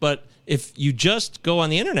 But if you just go on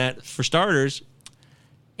the internet, for starters,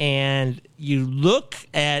 and you look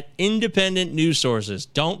at independent news sources,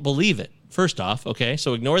 don't believe it. First off, okay,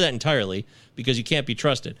 so ignore that entirely because you can't be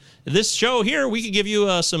trusted. This show here, we could give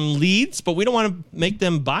you some leads, but we don't want to make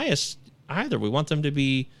them biased either. We want them to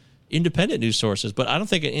be independent news sources, but I don't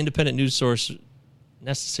think an independent news source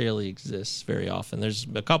necessarily exists very often. There's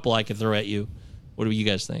a couple I could throw at you. What do you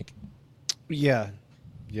guys think? Yeah.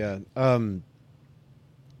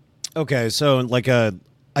 Okay, so like I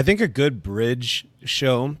think a good bridge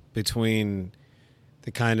show between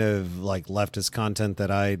the kind of like leftist content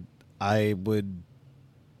that I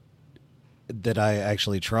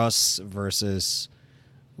actually trust versus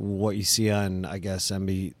what you see on, I guess,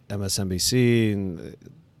 MSNBC and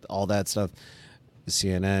all that stuff,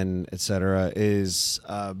 CNN, etc., is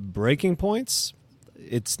Breaking Points.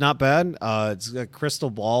 It's not bad. It's a Crystal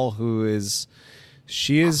Ball, who is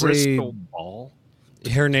Crystal Ball.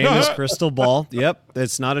 Her name is Crystal Ball. Yep,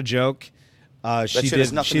 it's not a joke. She shit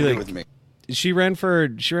has nothing to do with me. She ran for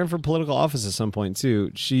political office at some point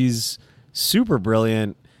too. She's super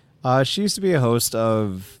brilliant. She used to be a host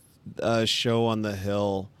of a show on the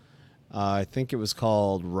Hill. I think it was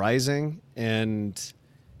called Rising, and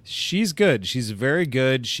she's good. She's very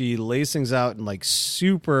good. She lays things out in like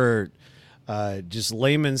super, just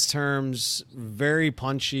layman's terms. Very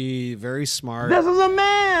punchy, very smart. This is a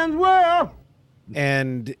man's world.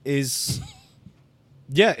 And is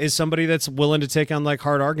somebody that's willing to take on like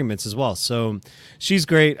hard arguments as well. So she's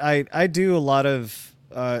great. I do a lot of.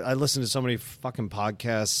 I listen to so many fucking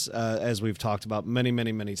podcasts, as we've talked about many,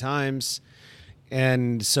 many, many times.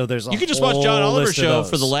 And so there's you can just watch John Oliver's show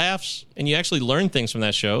for the laughs, and you actually learn things from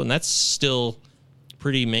that show, and that's still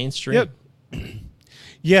pretty mainstream. Yep.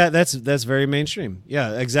 Yeah, that's very mainstream.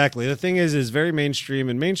 Yeah, exactly. The thing is very mainstream,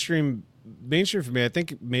 and mainstream for me, I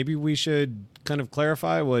think maybe we should kind of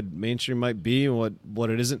clarify what mainstream might be and what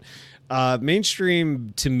it isn't.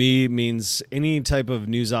 Mainstream to me means any type of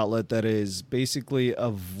news outlet that is basically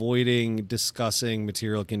avoiding discussing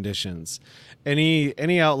material conditions.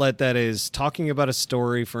 Any outlet that is talking about a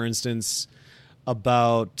story, for instance,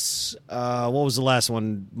 about what was the last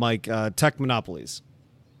one, Mike? Tech monopolies.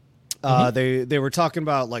 They were talking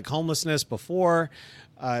about like homelessness before.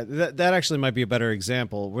 That actually might be a better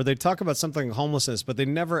example, where they talk about something like homelessness, but they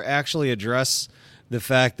never actually address the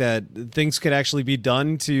fact that things could actually be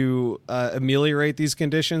done to ameliorate these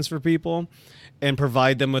conditions for people and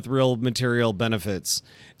provide them with real material benefits.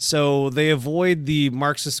 So they avoid the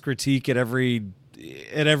Marxist critique at every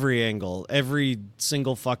angle, every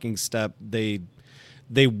single fucking step. They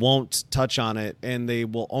won't touch on it, and they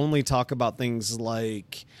will only talk about things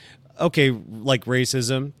like, okay, like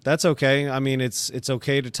racism. That's okay. I mean, it's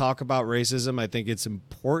okay to talk about racism. I think it's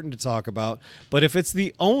important to talk about. But if it's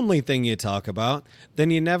the only thing you talk about, then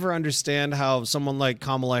you never understand how someone like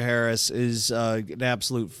Kamala Harris is an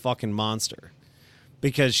absolute fucking monster.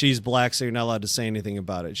 Because she's black, so you're not allowed to say anything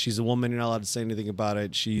about it. She's a woman, you're not allowed to say anything about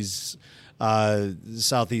it. She's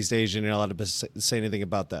Southeast Asian, you're not allowed to say anything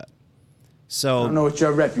about that. So I don't know what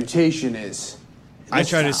your reputation is. I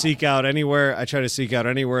try to seek out anywhere.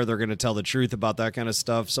 They're going to tell the truth about that kind of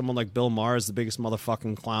stuff. Someone like Bill Maher is the biggest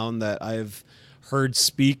motherfucking clown that I've heard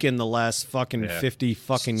speak in the last fucking 50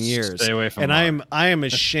 fucking years. Stay away from and Maher. I am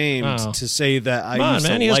ashamed to say that I Come used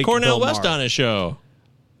on, man. to He has like Cornel Bill West Maher. on his show.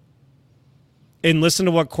 And listen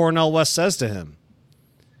to what Cornel West says to him.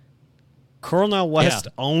 Cornel West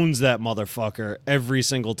owns that motherfucker every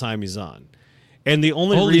single time he's on. And the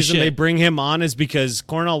only reason they bring him on is because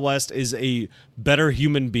Cornel West is a better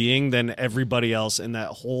human being than everybody else in that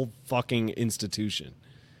whole fucking institution.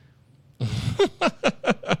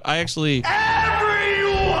 I actually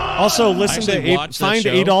also listen to find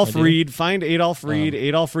Adolph Reed. Find Adolph Reed, Oh.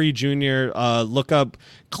 Adolph Reed Jr. Look up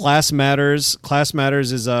Class Matters. Class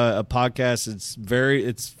Matters is a podcast.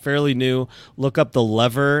 It's fairly new. Look up the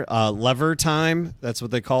Lever Time. That's what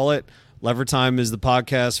they call it. Lever Time is the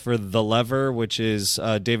podcast for The Lever, which is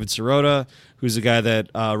David Sirota, who's the guy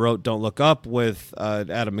that wrote Don't Look Up with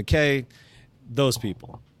Adam McKay. Those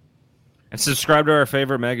people. And subscribe to our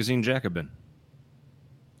favorite magazine, Jacobin.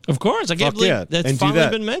 Of course. I can't believe that's And do finally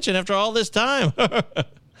that. been mentioned after all this time.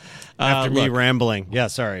 After me look. rambling. Yeah,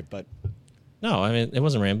 sorry, but No, I mean, it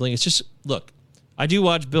wasn't rambling. It's just, look, I do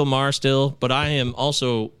watch Bill Maher still, but I am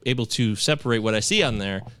also able to separate what I see on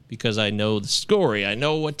there because I know the story. I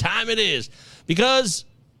know what time it is because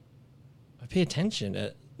I pay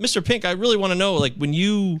attention. Mr. Pink, I really want to know, like, when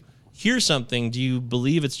you hear something, do you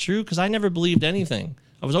believe it's true? Because I never believed anything.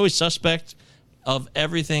 I was always suspect of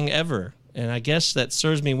everything ever. And I guess that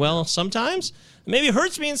serves me well sometimes. Maybe it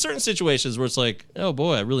hurts me in certain situations where it's like, oh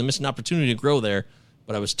boy, I really missed an opportunity to grow there,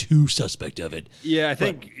 but I was too suspect of it. Yeah, I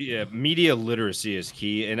think media literacy is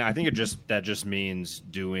key, and I think that just means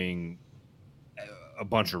doing a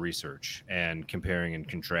bunch of research and comparing and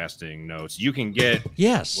contrasting notes. You can get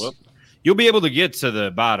you'll be able to get to the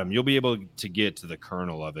bottom. You'll be able to get to the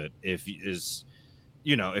kernel of it if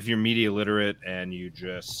you're media literate and you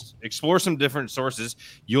just explore some different sources.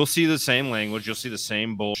 You'll see the same language. You'll see the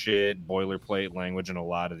same bullshit boilerplate language in a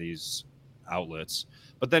lot of these outlets.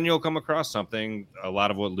 But then you'll come across something, a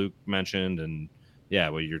lot of what Luke mentioned, and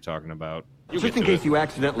what you're talking about. Just in case you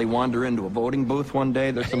accidentally wander into a voting booth one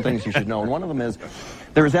day, there's some things you should know. And one of them is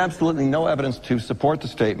there is absolutely no evidence to support the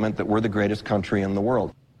statement that we're the greatest country in the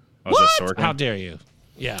world. What? How dare you?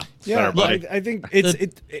 Yeah. Look, I think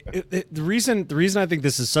the reason I think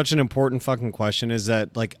this is such an important fucking question is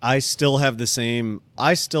that, like, I still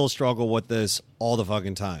struggle with this all the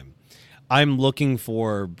fucking time. I'm looking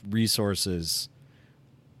for resources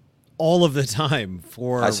all of the time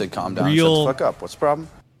for I said calm down. real, Shut the fuck up. What's the problem?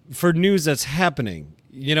 for news that's happening.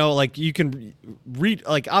 You know, like you can read,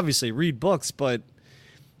 like obviously read books, but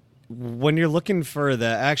when you're looking for the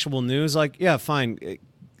actual news, like, yeah, fine.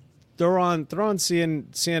 Throw on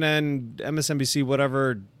CNN, MSNBC,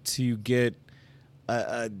 whatever, to get,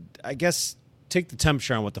 I guess, take the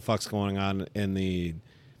temperature on what the fuck's going on in the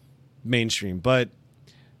mainstream. But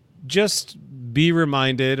just be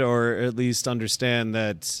reminded, or at least understand,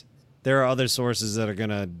 that there are other sources that are going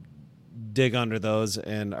to dig under those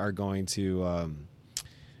and are going to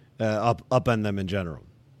upend them in general.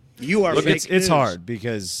 You are fake it's hard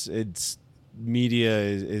because it's media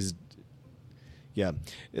is yeah.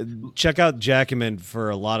 Check out Jacobin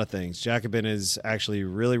for a lot of things. Jacobin is actually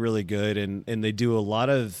really, really good, and they do a lot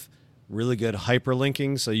of really good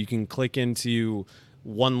hyperlinking, so you can click into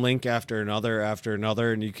one link after another,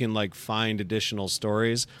 and you can like find additional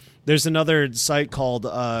stories. There's another site called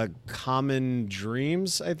Common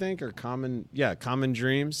Dreams, I think, or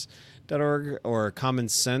commondreams.org or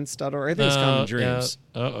commonsense.org. I think it's Common Dreams.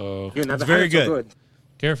 Yeah. Uh-oh. It's very good.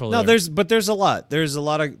 Careful. No, there. there's a lot. There's a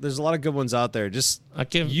lot of good ones out there. Just I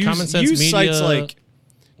give use Common Sense Media, sites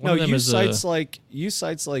like use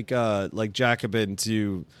sites like Jacobin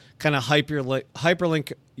to kind of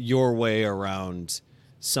hyperlink your way around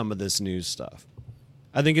some of this news stuff.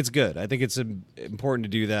 I think it's good. I think it's important to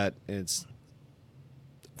do that. It's,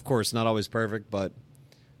 of course, not always perfect, but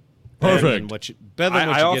perfect. Better than what you're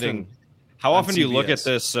getting. How often do you look CBS. at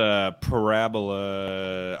this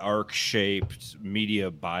parabola arc-shaped media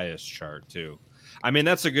bias chart too? I mean,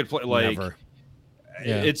 that's a good place. Like, Never.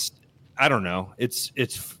 It's, I don't know. It's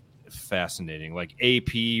fascinating. Like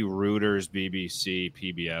AP, Reuters, BBC,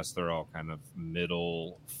 PBS, they're all kind of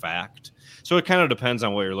middle fact. So it kind of depends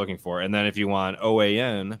on what you're looking for. And then if you want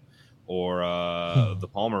OAN or the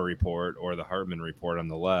Palmer Report or the Hartman Report on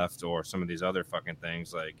the left, or some of these other fucking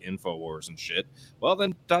things like InfoWars and shit, well,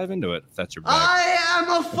 then dive into it if that's your bag. I am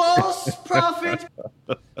a false prophet.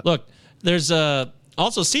 Look, there's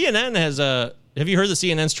also CNN has have you heard that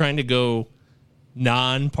CNN's trying to go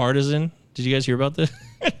non-partisan? Did you guys hear about this?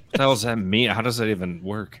 What the hell does that mean? How does that even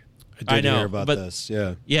work? I did know, hear about this.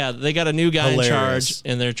 Yeah. Yeah, they got a new guy in charge,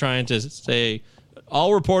 and they're trying to say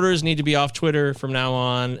all reporters need to be off Twitter from now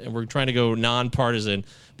on, and we're trying to go non-partisan,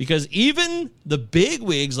 because even the big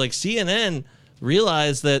wigs like CNN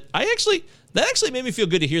realized that that actually made me feel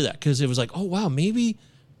good to hear that, because it was like, oh wow, maybe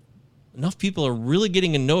enough people are really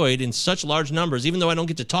getting annoyed in such large numbers, even though I don't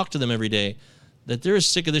get to talk to them every day, that they're as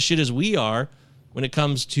sick of this shit as we are when it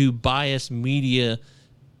comes to biased media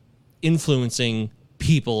influencing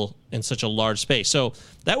people in such a large space. So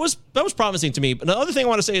that was promising to me. But the other thing I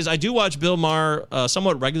want to say is I do watch Bill Maher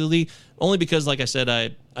somewhat regularly, only because, like I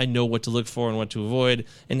said, I know what to look for and what to avoid.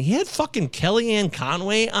 And he had fucking Kellyanne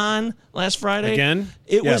Conway on last Friday. Again?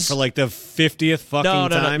 It was for like the 50th fucking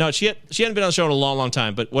time. No. She hadn't been on the show in a long, long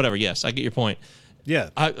time. But whatever. Yes, I get your point. Yeah.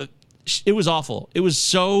 It was awful. It was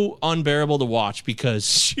so unbearable to watch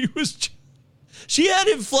because she had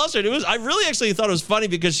him flustered. I really actually thought it was funny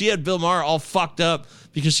because she had Bill Maher all fucked up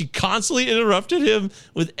because she constantly interrupted him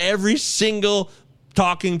with every single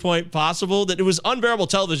talking point possible, that it was unbearable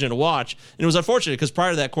television to watch. And it was unfortunate because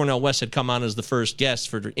prior to that, Cornel West had come on as the first guest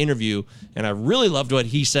for the interview, and I really loved what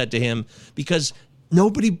he said to him, because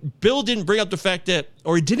Bill didn't bring up the fact that,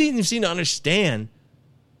 or he didn't even seem to understand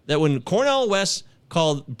that when Cornel West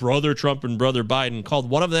called brother Trump and brother Biden, called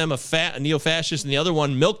one of them a neo-fascist and the other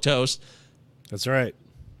one milquetoast. That's right.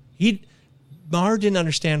 Maher didn't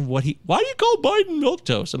understand why do you call Biden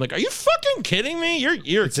milquetoast? I'm like, are you fucking kidding me?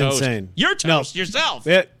 You're It's toast. insane. You're toast yourself.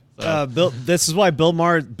 Bill, this is why Bill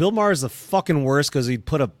Maher is the fucking worst, because he'd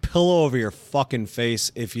put a pillow over your fucking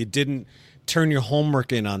face if you didn't turn your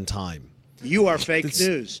homework in on time. You are fake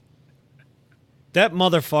news. That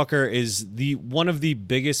motherfucker is one of the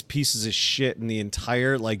biggest pieces of shit in the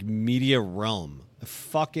entire media realm. I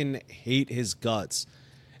fucking hate his guts.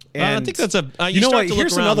 And I think that's you know what?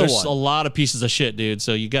 Here's another There's one. a lot of pieces of shit, dude.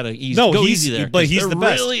 So you got to go easy there. But he's the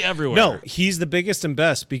best. Really everywhere. No, he's the biggest and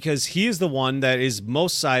best because he is the one that is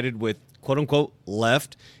most sided with quote unquote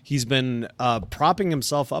left. He's been propping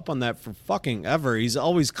himself up on that for fucking ever. He's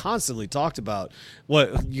always constantly talked about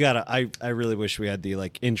what you gotta. I really wish we had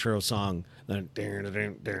the intro song. You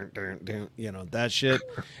know that shit.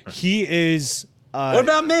 He is. What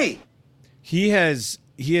about me? He has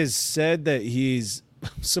said that he's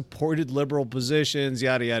supported liberal positions,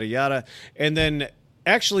 yada yada yada, and then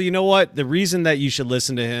actually, you know what? The reason that you should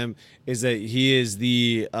listen to him is that he's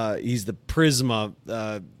the prism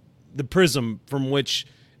from which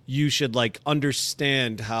you should like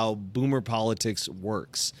understand how boomer politics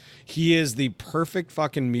works. He is the perfect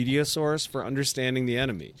fucking media source for understanding the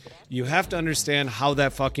enemy. You have to understand how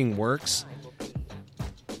that fucking works.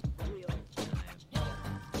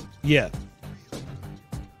 Yeah.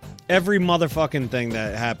 Every motherfucking thing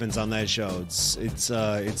that happens on that show,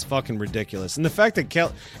 it's fucking ridiculous. And the fact that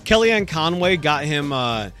Kellyanne Conway got him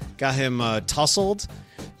tussled,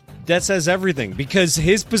 that says everything, because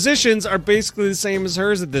his positions are basically the same as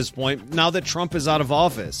hers at this point. Now that Trump is out of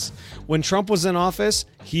office, when Trump was in office,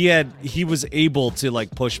 he was able to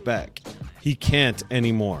like push back. He can't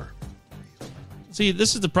anymore. See,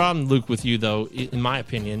 this is the problem, Luke, with you though. In my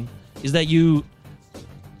opinion, is that you.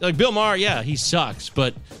 Like Bill Maher, yeah, he sucks,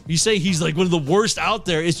 but you say he's like one of the worst out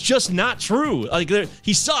there. It's just not true. Like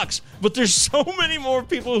he sucks, but there's so many more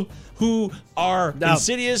people who are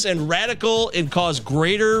insidious and radical and cause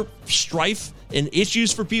greater strife and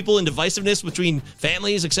issues for people and divisiveness between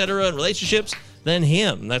families, etc., and relationships than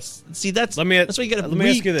him. That's why you got to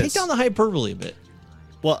ask you this. Take down the hyperbole a bit.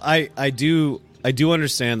 Well, I do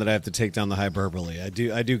understand that I have to take down the hyperbole. I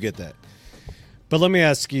do get that. But let me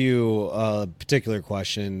ask you a particular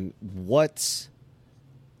question.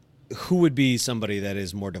 Who would be somebody that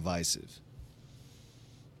is more divisive?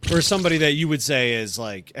 Or somebody that you would say is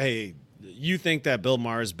like, hey, you think that Bill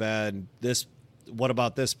Maher is bad. What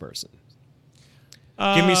about this person?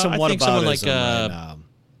 Give me some whataboutism right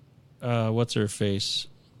now. What's her face?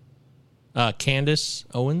 Candace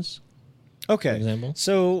Owens. Okay. For example.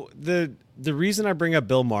 So the reason I bring up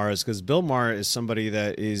Bill Maher is because Bill Maher is somebody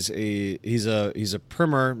that is he's a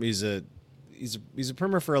primer. He's a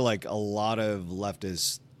primer for like a lot of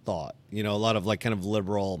leftist thought, a lot of like kind of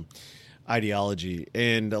liberal ideology,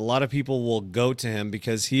 and a lot of people will go to him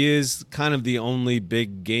because he is kind of the only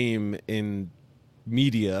big game in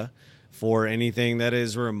media for anything that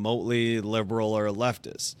is remotely liberal or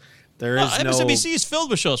leftist. There is MSNBC is filled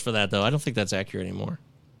with shows for that, though. I don't think that's accurate anymore.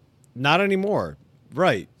 Not anymore.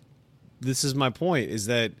 Right. This is my point, is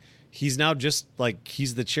that he's now just like,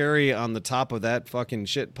 he's the cherry on the top of that fucking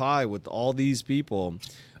shit pie with all these people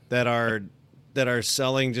that are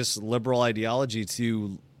selling just liberal ideology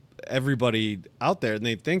to everybody out there. And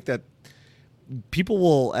they think that people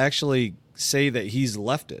will actually say that he's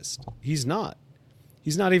leftist. He's not.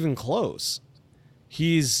 He's not even close.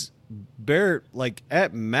 He's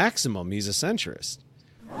at maximum, he's a centrist.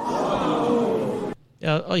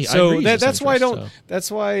 So that's why I don't. So.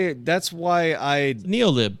 That's why I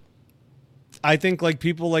neolib. I think like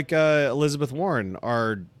people like Elizabeth Warren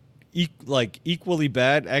are equally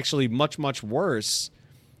bad, actually much worse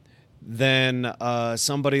than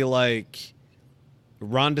somebody like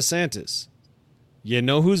Ron DeSantis. You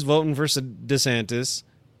know who's voting for DeSantis?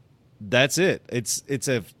 That's it. It's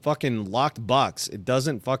a fucking locked box. It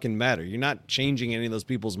doesn't fucking matter. You're not changing any of those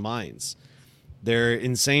people's minds. They're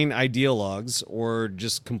insane ideologues or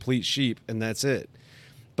just complete sheep, and that's it.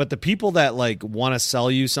 But the people that like want to sell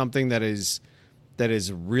you something that is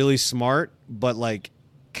really smart, but like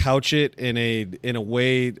couch it in a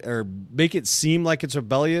way or make it seem like it's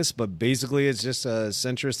rebellious, but basically it's just a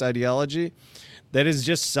centrist ideology, that is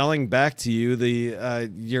just selling back to you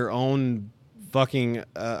your own fucking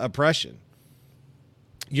oppression.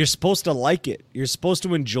 You're supposed to like it. You're supposed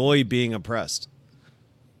to enjoy being oppressed.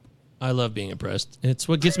 I love being oppressed. It's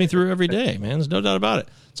what gets me through every day, man. There's no doubt about it.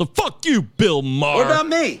 So fuck you, Bill Maher. What about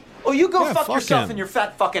me? Oh, you go fuck yourself in your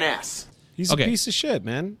fat fucking ass. He's a piece of shit,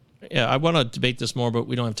 man. Yeah, I want to debate this more, but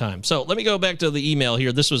we don't have time. So let me go back to the email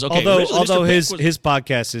here. This was okay. Although his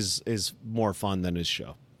podcast is more fun than his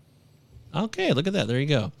show. Okay, look at that. There you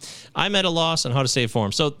go. I'm at a loss on how to stay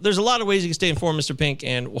informed. So there's a lot of ways you can stay informed, Mr. Pink,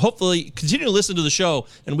 and hopefully continue to listen to the show,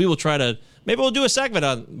 and we will try to, maybe we'll do a segment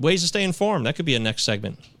on ways to stay informed. That could be a next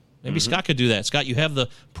segment. Maybe Scott could do that. Scott, you have the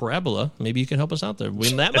parabola. Maybe you can help us out there.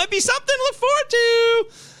 That might be something to look forward to.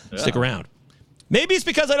 Yeah. Stick around. Maybe it's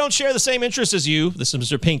because I don't share the same interests as you. This is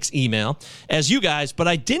Mr. Pink's email. As you guys, but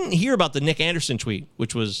I didn't hear about the Nick Anderson tweet,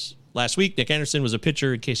 which was last week. Nick Anderson was a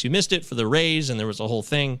pitcher, in case you missed it, for the Rays, and there was a whole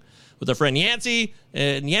thing with our friend Yancey.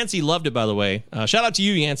 And Yancey loved it, by the way. Shout out to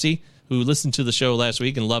you, Yancey, who listened to the show last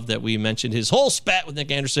week and loved that we mentioned his whole spat with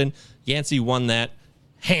Nick Anderson. Yancey won that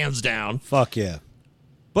hands down. Fuck yeah.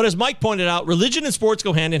 But as Mike pointed out, religion and sports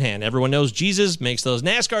go hand in hand. Everyone knows Jesus makes those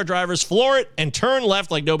NASCAR drivers floor it and turn left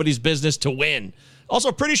like nobody's business to win.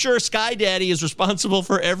 Also, pretty sure Sky Daddy is responsible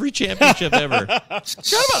for every championship ever. Forgot about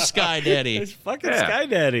Sky Daddy. It's fucking Sky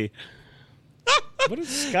Daddy. What is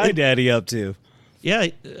Sky Daddy up to? Yeah,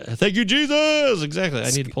 thank you, Jesus. Exactly.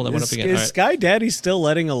 I need to pull that one up again. Is Sky Daddy still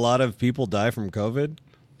letting a lot of people die from COVID?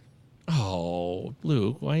 Oh,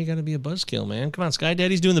 Luke, why you got to be a buzzkill, man? Come on, Sky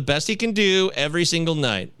Daddy's doing the best he can do every single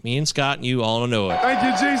night. Me and Scott and you all know it. Thank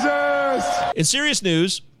you, Jesus! In serious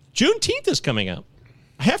news, Juneteenth is coming up.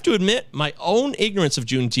 I have to admit my own ignorance of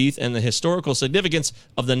Juneteenth and the historical significance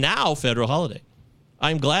of the now federal holiday.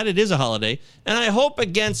 I'm glad it is a holiday, and I hope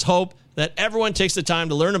against hope that everyone takes the time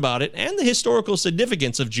to learn about it and the historical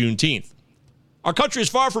significance of Juneteenth. Our country is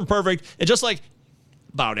far from perfect, and just like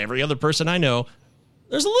about every other person I know,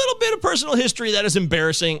 there's a little bit of personal history that is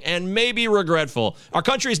embarrassing and maybe regretful. Our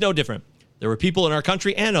country is no different. There were people in our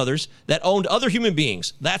country and others that owned other human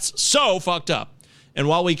beings. That's so fucked up. And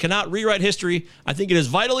while we cannot rewrite history, I think it is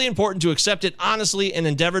vitally important to accept it honestly and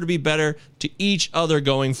endeavor to be better to each other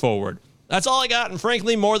going forward. That's all I got, and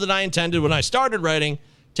frankly, more than I intended when I started writing.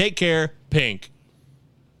 Take care, Pink.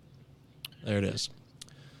 There it is.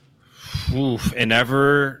 Oof.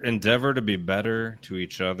 Endeavor to be better to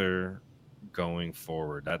each other going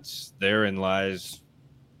forward. Therein lies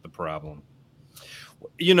the problem.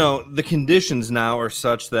 You know, the conditions now are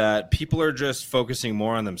such that people are just focusing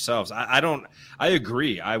more on themselves. I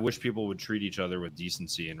agree. I wish people would treat each other with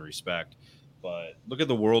decency and respect. But look at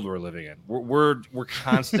the world we're living in. We're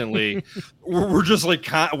constantly we're just like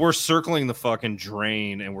we're circling the fucking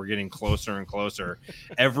drain, and we're getting closer and closer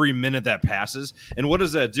every minute that passes. And what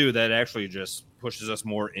does that do? That actually just pushes us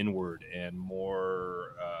more inward and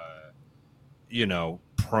more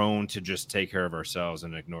prone to just take care of ourselves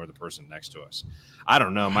and ignore the person next to us. I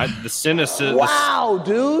don't know. The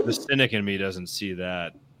cynic in me doesn't see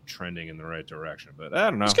that trending in the right direction. But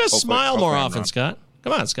I don't know. Just gotta smile more often, Scott.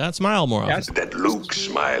 Come on, Scott. Smile more often. That Luke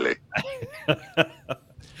Smiley.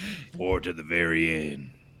 Or to the very end.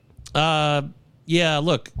 Yeah,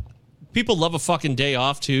 look. People love a fucking day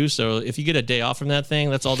off, too. So if you get a day off from that thing,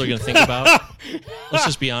 that's all they're going to think about. Let's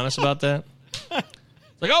just be honest about that.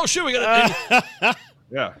 It's like, oh, shit, we got to...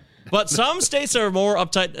 Yeah. But some states are more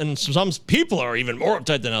uptight, and some people are even more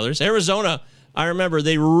uptight than others. Arizona, I remember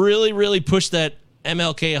they really, really pushed that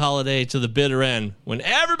MLK holiday to the bitter end. When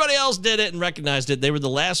everybody else did it and recognized it, they were the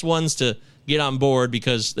last ones to get on board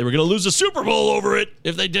because they were going to lose the Super Bowl over it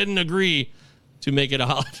if they didn't agree to make it a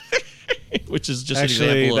holiday. Which is just actually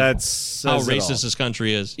an example of how racist this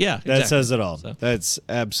country is. Yeah, exactly. That says it all. So. That's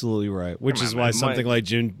absolutely right. Which is why something like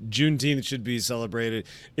Juneteenth should be celebrated.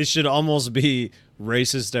 It should almost be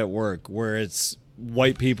racist at work, where it's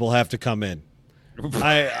white people have to come in.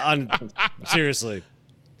 Seriously.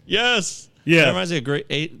 Yes. Yeah. That reminds me of a great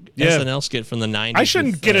SNL skit from the 90s. I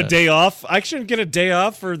shouldn't get a day off. I shouldn't get a day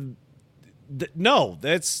off for... No,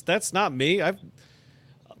 that's not me. I'm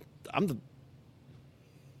the...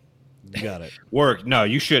 You got it. Work. No,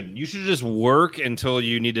 you shouldn't. You should just work until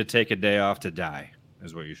you need to take a day off to die,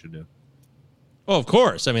 is what you should do. Oh, of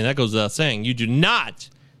course. I mean, that goes without saying. You do not...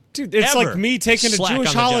 Dude, it's like me taking a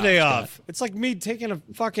Jewish holiday off. It's like me taking a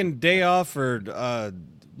fucking day off for...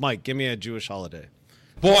 Mike, give me a Jewish holiday.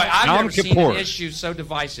 Boy, I've never seen an issue so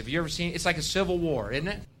divisive. You ever seen it? It's like a civil war, isn't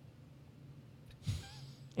it?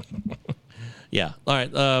 Yeah. All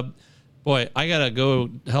right. Boy, I got to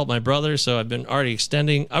go help my brother, so I've been already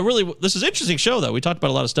extending. This is an interesting show, though. We talked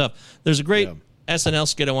about a lot of stuff. There's a great SNL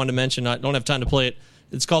skit I wanted to mention. I don't have time to play it.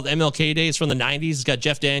 It's called MLK Day. It's from the 90s. It's got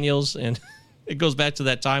Jeff Daniels, and it goes back to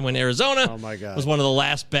that time when Arizona was one of the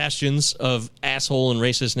last bastions of asshole and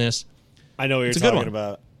racistness. I know what you're talking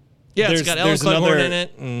about. Yeah, it's got Ellen Cleghorn in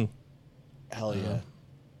it. And, hell yeah.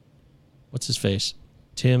 What's his face?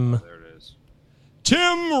 Tim. There it is.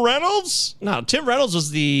 Tim Reynolds? No, Tim Reynolds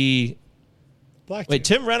was the... Black Wait,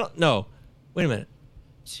 Tim Reynolds? No. Wait a minute.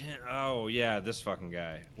 Oh, yeah, this fucking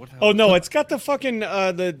guy. What the hell? Oh, no, it's got the fucking...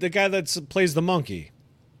 the guy that plays the monkey.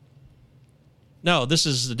 No, this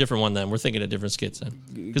is a different one then. We're thinking of different skits then.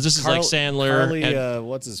 Because this is like Sandler. Carly,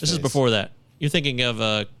 what's his face? This is before that. You're thinking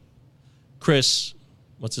of Chris...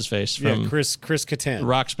 What's his face? From Chris Kattan.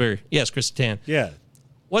 Roxbury. Yes, Chris Kattan. Yeah.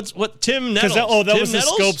 Tim Nettles? That Tim was Nettles? the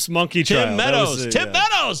Scopes monkey trial. Tim Meadows. Tim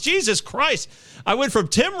Meadows. Jesus Christ. I went from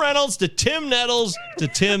Tim Reynolds to Tim Nettles to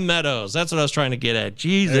Tim Meadows. That's what I was trying to get at.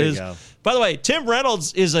 Jesus. There you go. By the way, Tim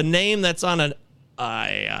Reynolds is a name that's on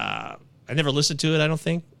I never listened to it, I don't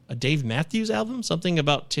think. A Dave Matthews album? Something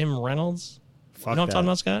about Tim Reynolds? Fuck you know what I'm talking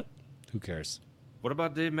about, Scott? Who cares? What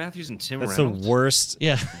about Dave Matthews and Tim Reynolds? Reynolds? That's the worst.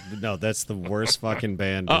 Yeah. No, that's the worst fucking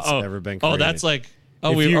band that's ever been created. Oh, that's like...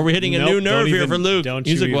 Oh, are we hitting a new nerve here for Luke?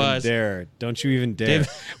 Music-wise. Don't you even dare.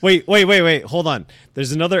 Wait. Hold on.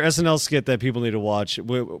 There's another SNL skit that people need to watch.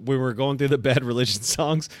 We were going through the Bad Religion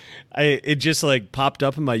songs. It just like popped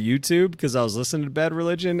up in my YouTube because I was listening to Bad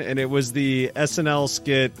Religion, and it was the SNL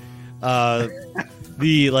skit,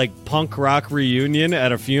 the like punk rock reunion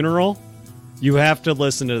at a funeral. You have to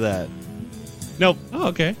listen to that. Nope. Oh,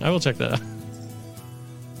 okay. I will check that out.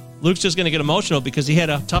 Luke's just going to get emotional because he had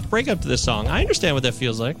a tough breakup to this song. I understand what that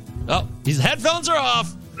feels like. Oh, his headphones are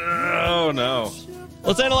off. Oh, no.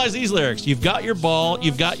 Let's analyze these lyrics. You've got your ball.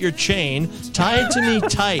 You've got your chain. Tied to me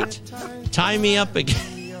tight. Tie me up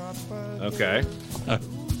again. Okay.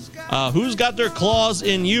 Who's got their claws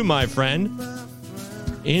in you, my friend?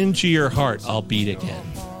 Into your heart, I'll beat again.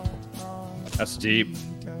 That's deep.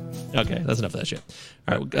 Okay, that's enough of that shit.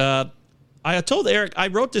 All right. I told Eric, I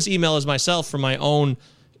wrote this email as myself from my own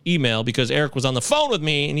email because Eric was on the phone with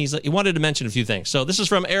me and he wanted to mention a few things. So this is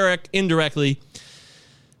from Eric indirectly.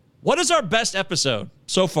 What is our best episode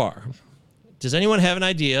so far? Does anyone have an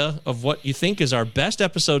idea of what you think is our best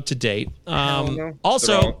episode to date?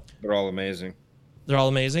 Also, they're all amazing. They're all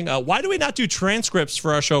amazing. Why do we not do transcripts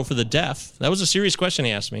for our show for the deaf? That was a serious question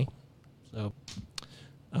he asked me. So,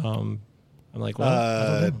 I'm like, well,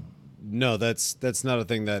 I don't know. No, that's not a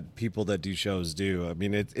thing that people that do shows do. I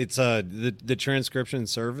mean, it's the transcription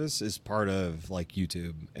service is part of like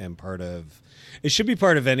YouTube and it should be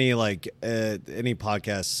part of any like any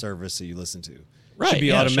podcast service that you listen to. Right, should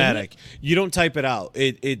be automatic. You don't type it out.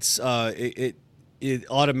 It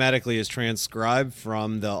automatically is transcribed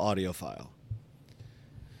from the audio file.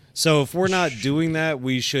 So if we're not doing that,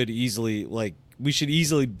 we should easily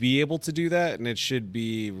be able to do that, and it should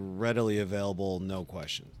be readily available, no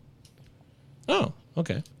question. Oh,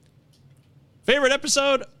 okay. Favorite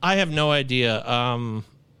episode? I have no idea.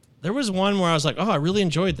 There was one where I was like, oh, I really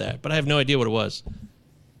enjoyed that, but I have no idea what it was.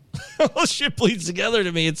 All shit bleeds together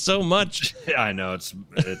to me. It's so much. Yeah, I know. It's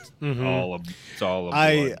all of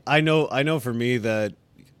blood. I know for me that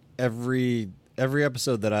every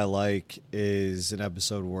episode that I like is an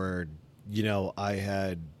episode where, you know, I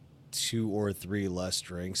had 2 or 3 less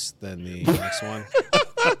drinks than the next one.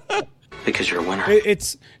 Because you're a winner.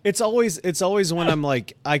 It's always when I'm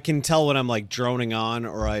like, I can tell when I'm like droning on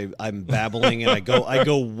or I'm babbling and I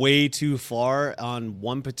go way too far on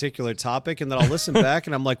one particular topic, and then I'll listen back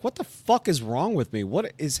and I'm like, what the fuck is wrong with me?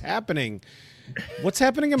 What is happening? What's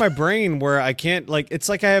happening in my brain where I can't, like, it's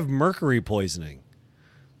like I have mercury poisoning.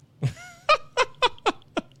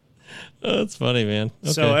 Oh, that's funny, man.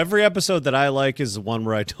 Okay. So every episode that I like is the one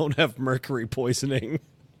where I don't have mercury poisoning.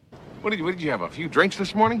 What did you have? A few drinks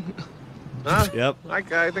this morning? Huh? Yep.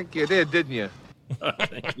 I think you did, didn't you? I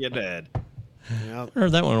think you did. Yep. I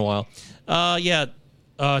heard that one in a while.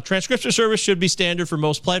 Transcription service should be standard for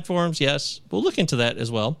most platforms. Yes, we'll look into that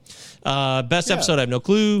as well. Best episode, I have no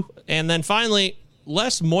clue. And then finally,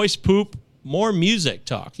 less moist poop, more music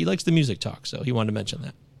talk. He likes the music talk, so he wanted to mention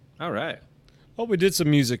that. All right. Well, we did some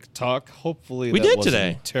music talk. Hopefully we that did wasn't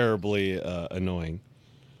today. Terribly annoying.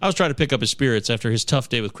 I was trying to pick up his spirits after his tough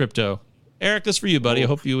day with crypto. Eric, this is for you, buddy. I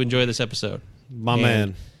hope you enjoy this episode. My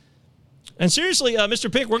man. And seriously,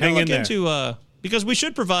 Mr. Pick, we're going to look into, because we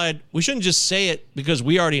shouldn't just say it because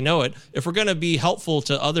we already know it. If we're going to be helpful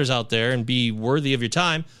to others out there and be worthy of your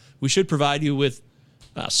time, we should provide you with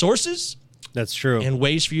sources. That's true. And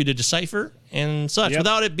ways for you to decipher and such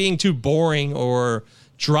without it being too boring or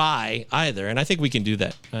dry either. And I think we can do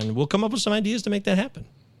that. And we'll come up with some ideas to make that happen.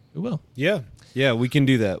 We will. Yeah. Yeah, we can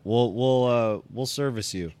do that. We'll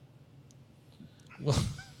service you. We'll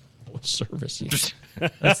service you.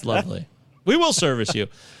 That's lovely. We will service you.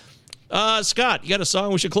 Scott, you got a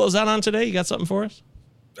song we should close out on today? You got something for us?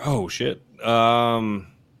 Oh, shit. What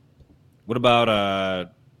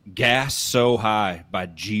about Gas So High by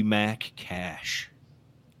G-Mac Cash?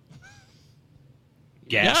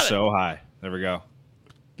 Gas So High. There we go.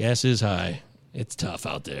 Gas is high. It's tough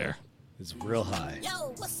out there. It's real high.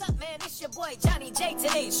 Yo, what's up, man? It's your boy Johnny J.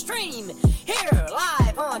 Today's stream here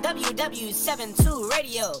live on WW72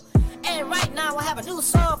 Radio. And right now I have a new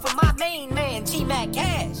song from my main man, G-Mac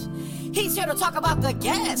Cash. He's here to talk about the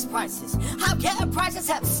gas prices. How gas prices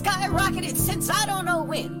have skyrocketed since I don't know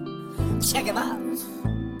when. Check him out.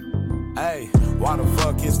 Hey, why the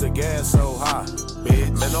fuck is the gas so high,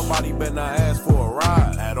 bitch? Man, nobody better not ask for a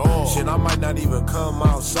ride at all. Shit, I might not even come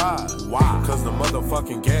outside. Why? Cause the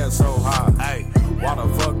motherfucking gas so high. Hey, why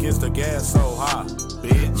the fuck is the gas so high,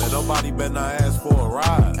 bitch? Man, nobody better not ask for a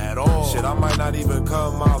ride at all. Shit, I might not even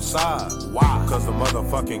come outside. Why? Cause the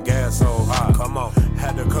motherfucking gas so high. Come on.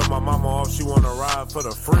 Had to cut my mama off, she wanna ride for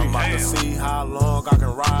the free. I'm about to see how long I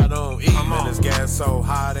can ride on E. Man, this gas so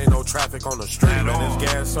high, ain't no traffic on the street. Man,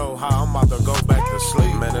 this gas so high, I'm about to go back to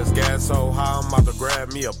sleep. Man, this gas so high, I'm about to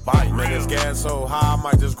grab me a bite. Man, this gas so high, I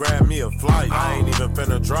might just grab me a flight. I ain't even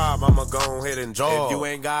finna drive, I'ma go ahead and jog. If you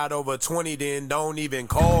ain't got over 20, then don't even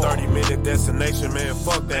call. 30-minute destination, man,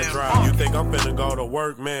 fuck that drive. You think I'm finna go to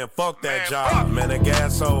work, man, fuck that job. Man, the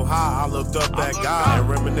gas so high, I looked up that guy and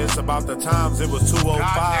reminisce about the times it was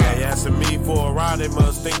 205. They asking me for a ride, they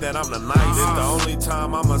must think that I'm the nicest. It's the only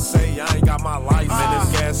time I'ma say I ain't got my license. Man,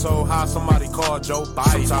 this gas so high, somebody call Joe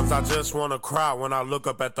Biden. Sometimes I just wanna cry when I look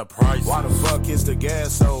up at the price. Why the fuck is the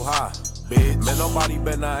gas so high? Bitch. Man, nobody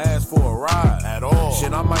better not ask for a ride at all.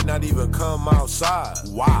 Shit, I might not even come outside.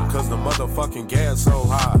 Why? Cause the motherfucking gas so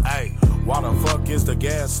high. Hey, why the fuck is the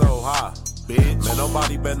gas so high? Bitch. Man,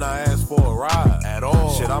 nobody better not ask for a ride at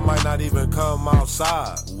all. Shit, I might not even come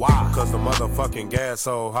outside. Why? Cause the motherfucking gas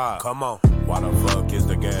so high. Come on. Why the fuck is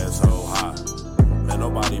the gas so high? Man,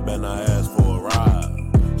 nobody better not ask for a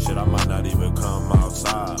ride. Shit, I might not even come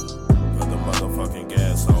outside. Cause the motherfucking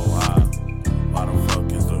gas so high. Why the fuck?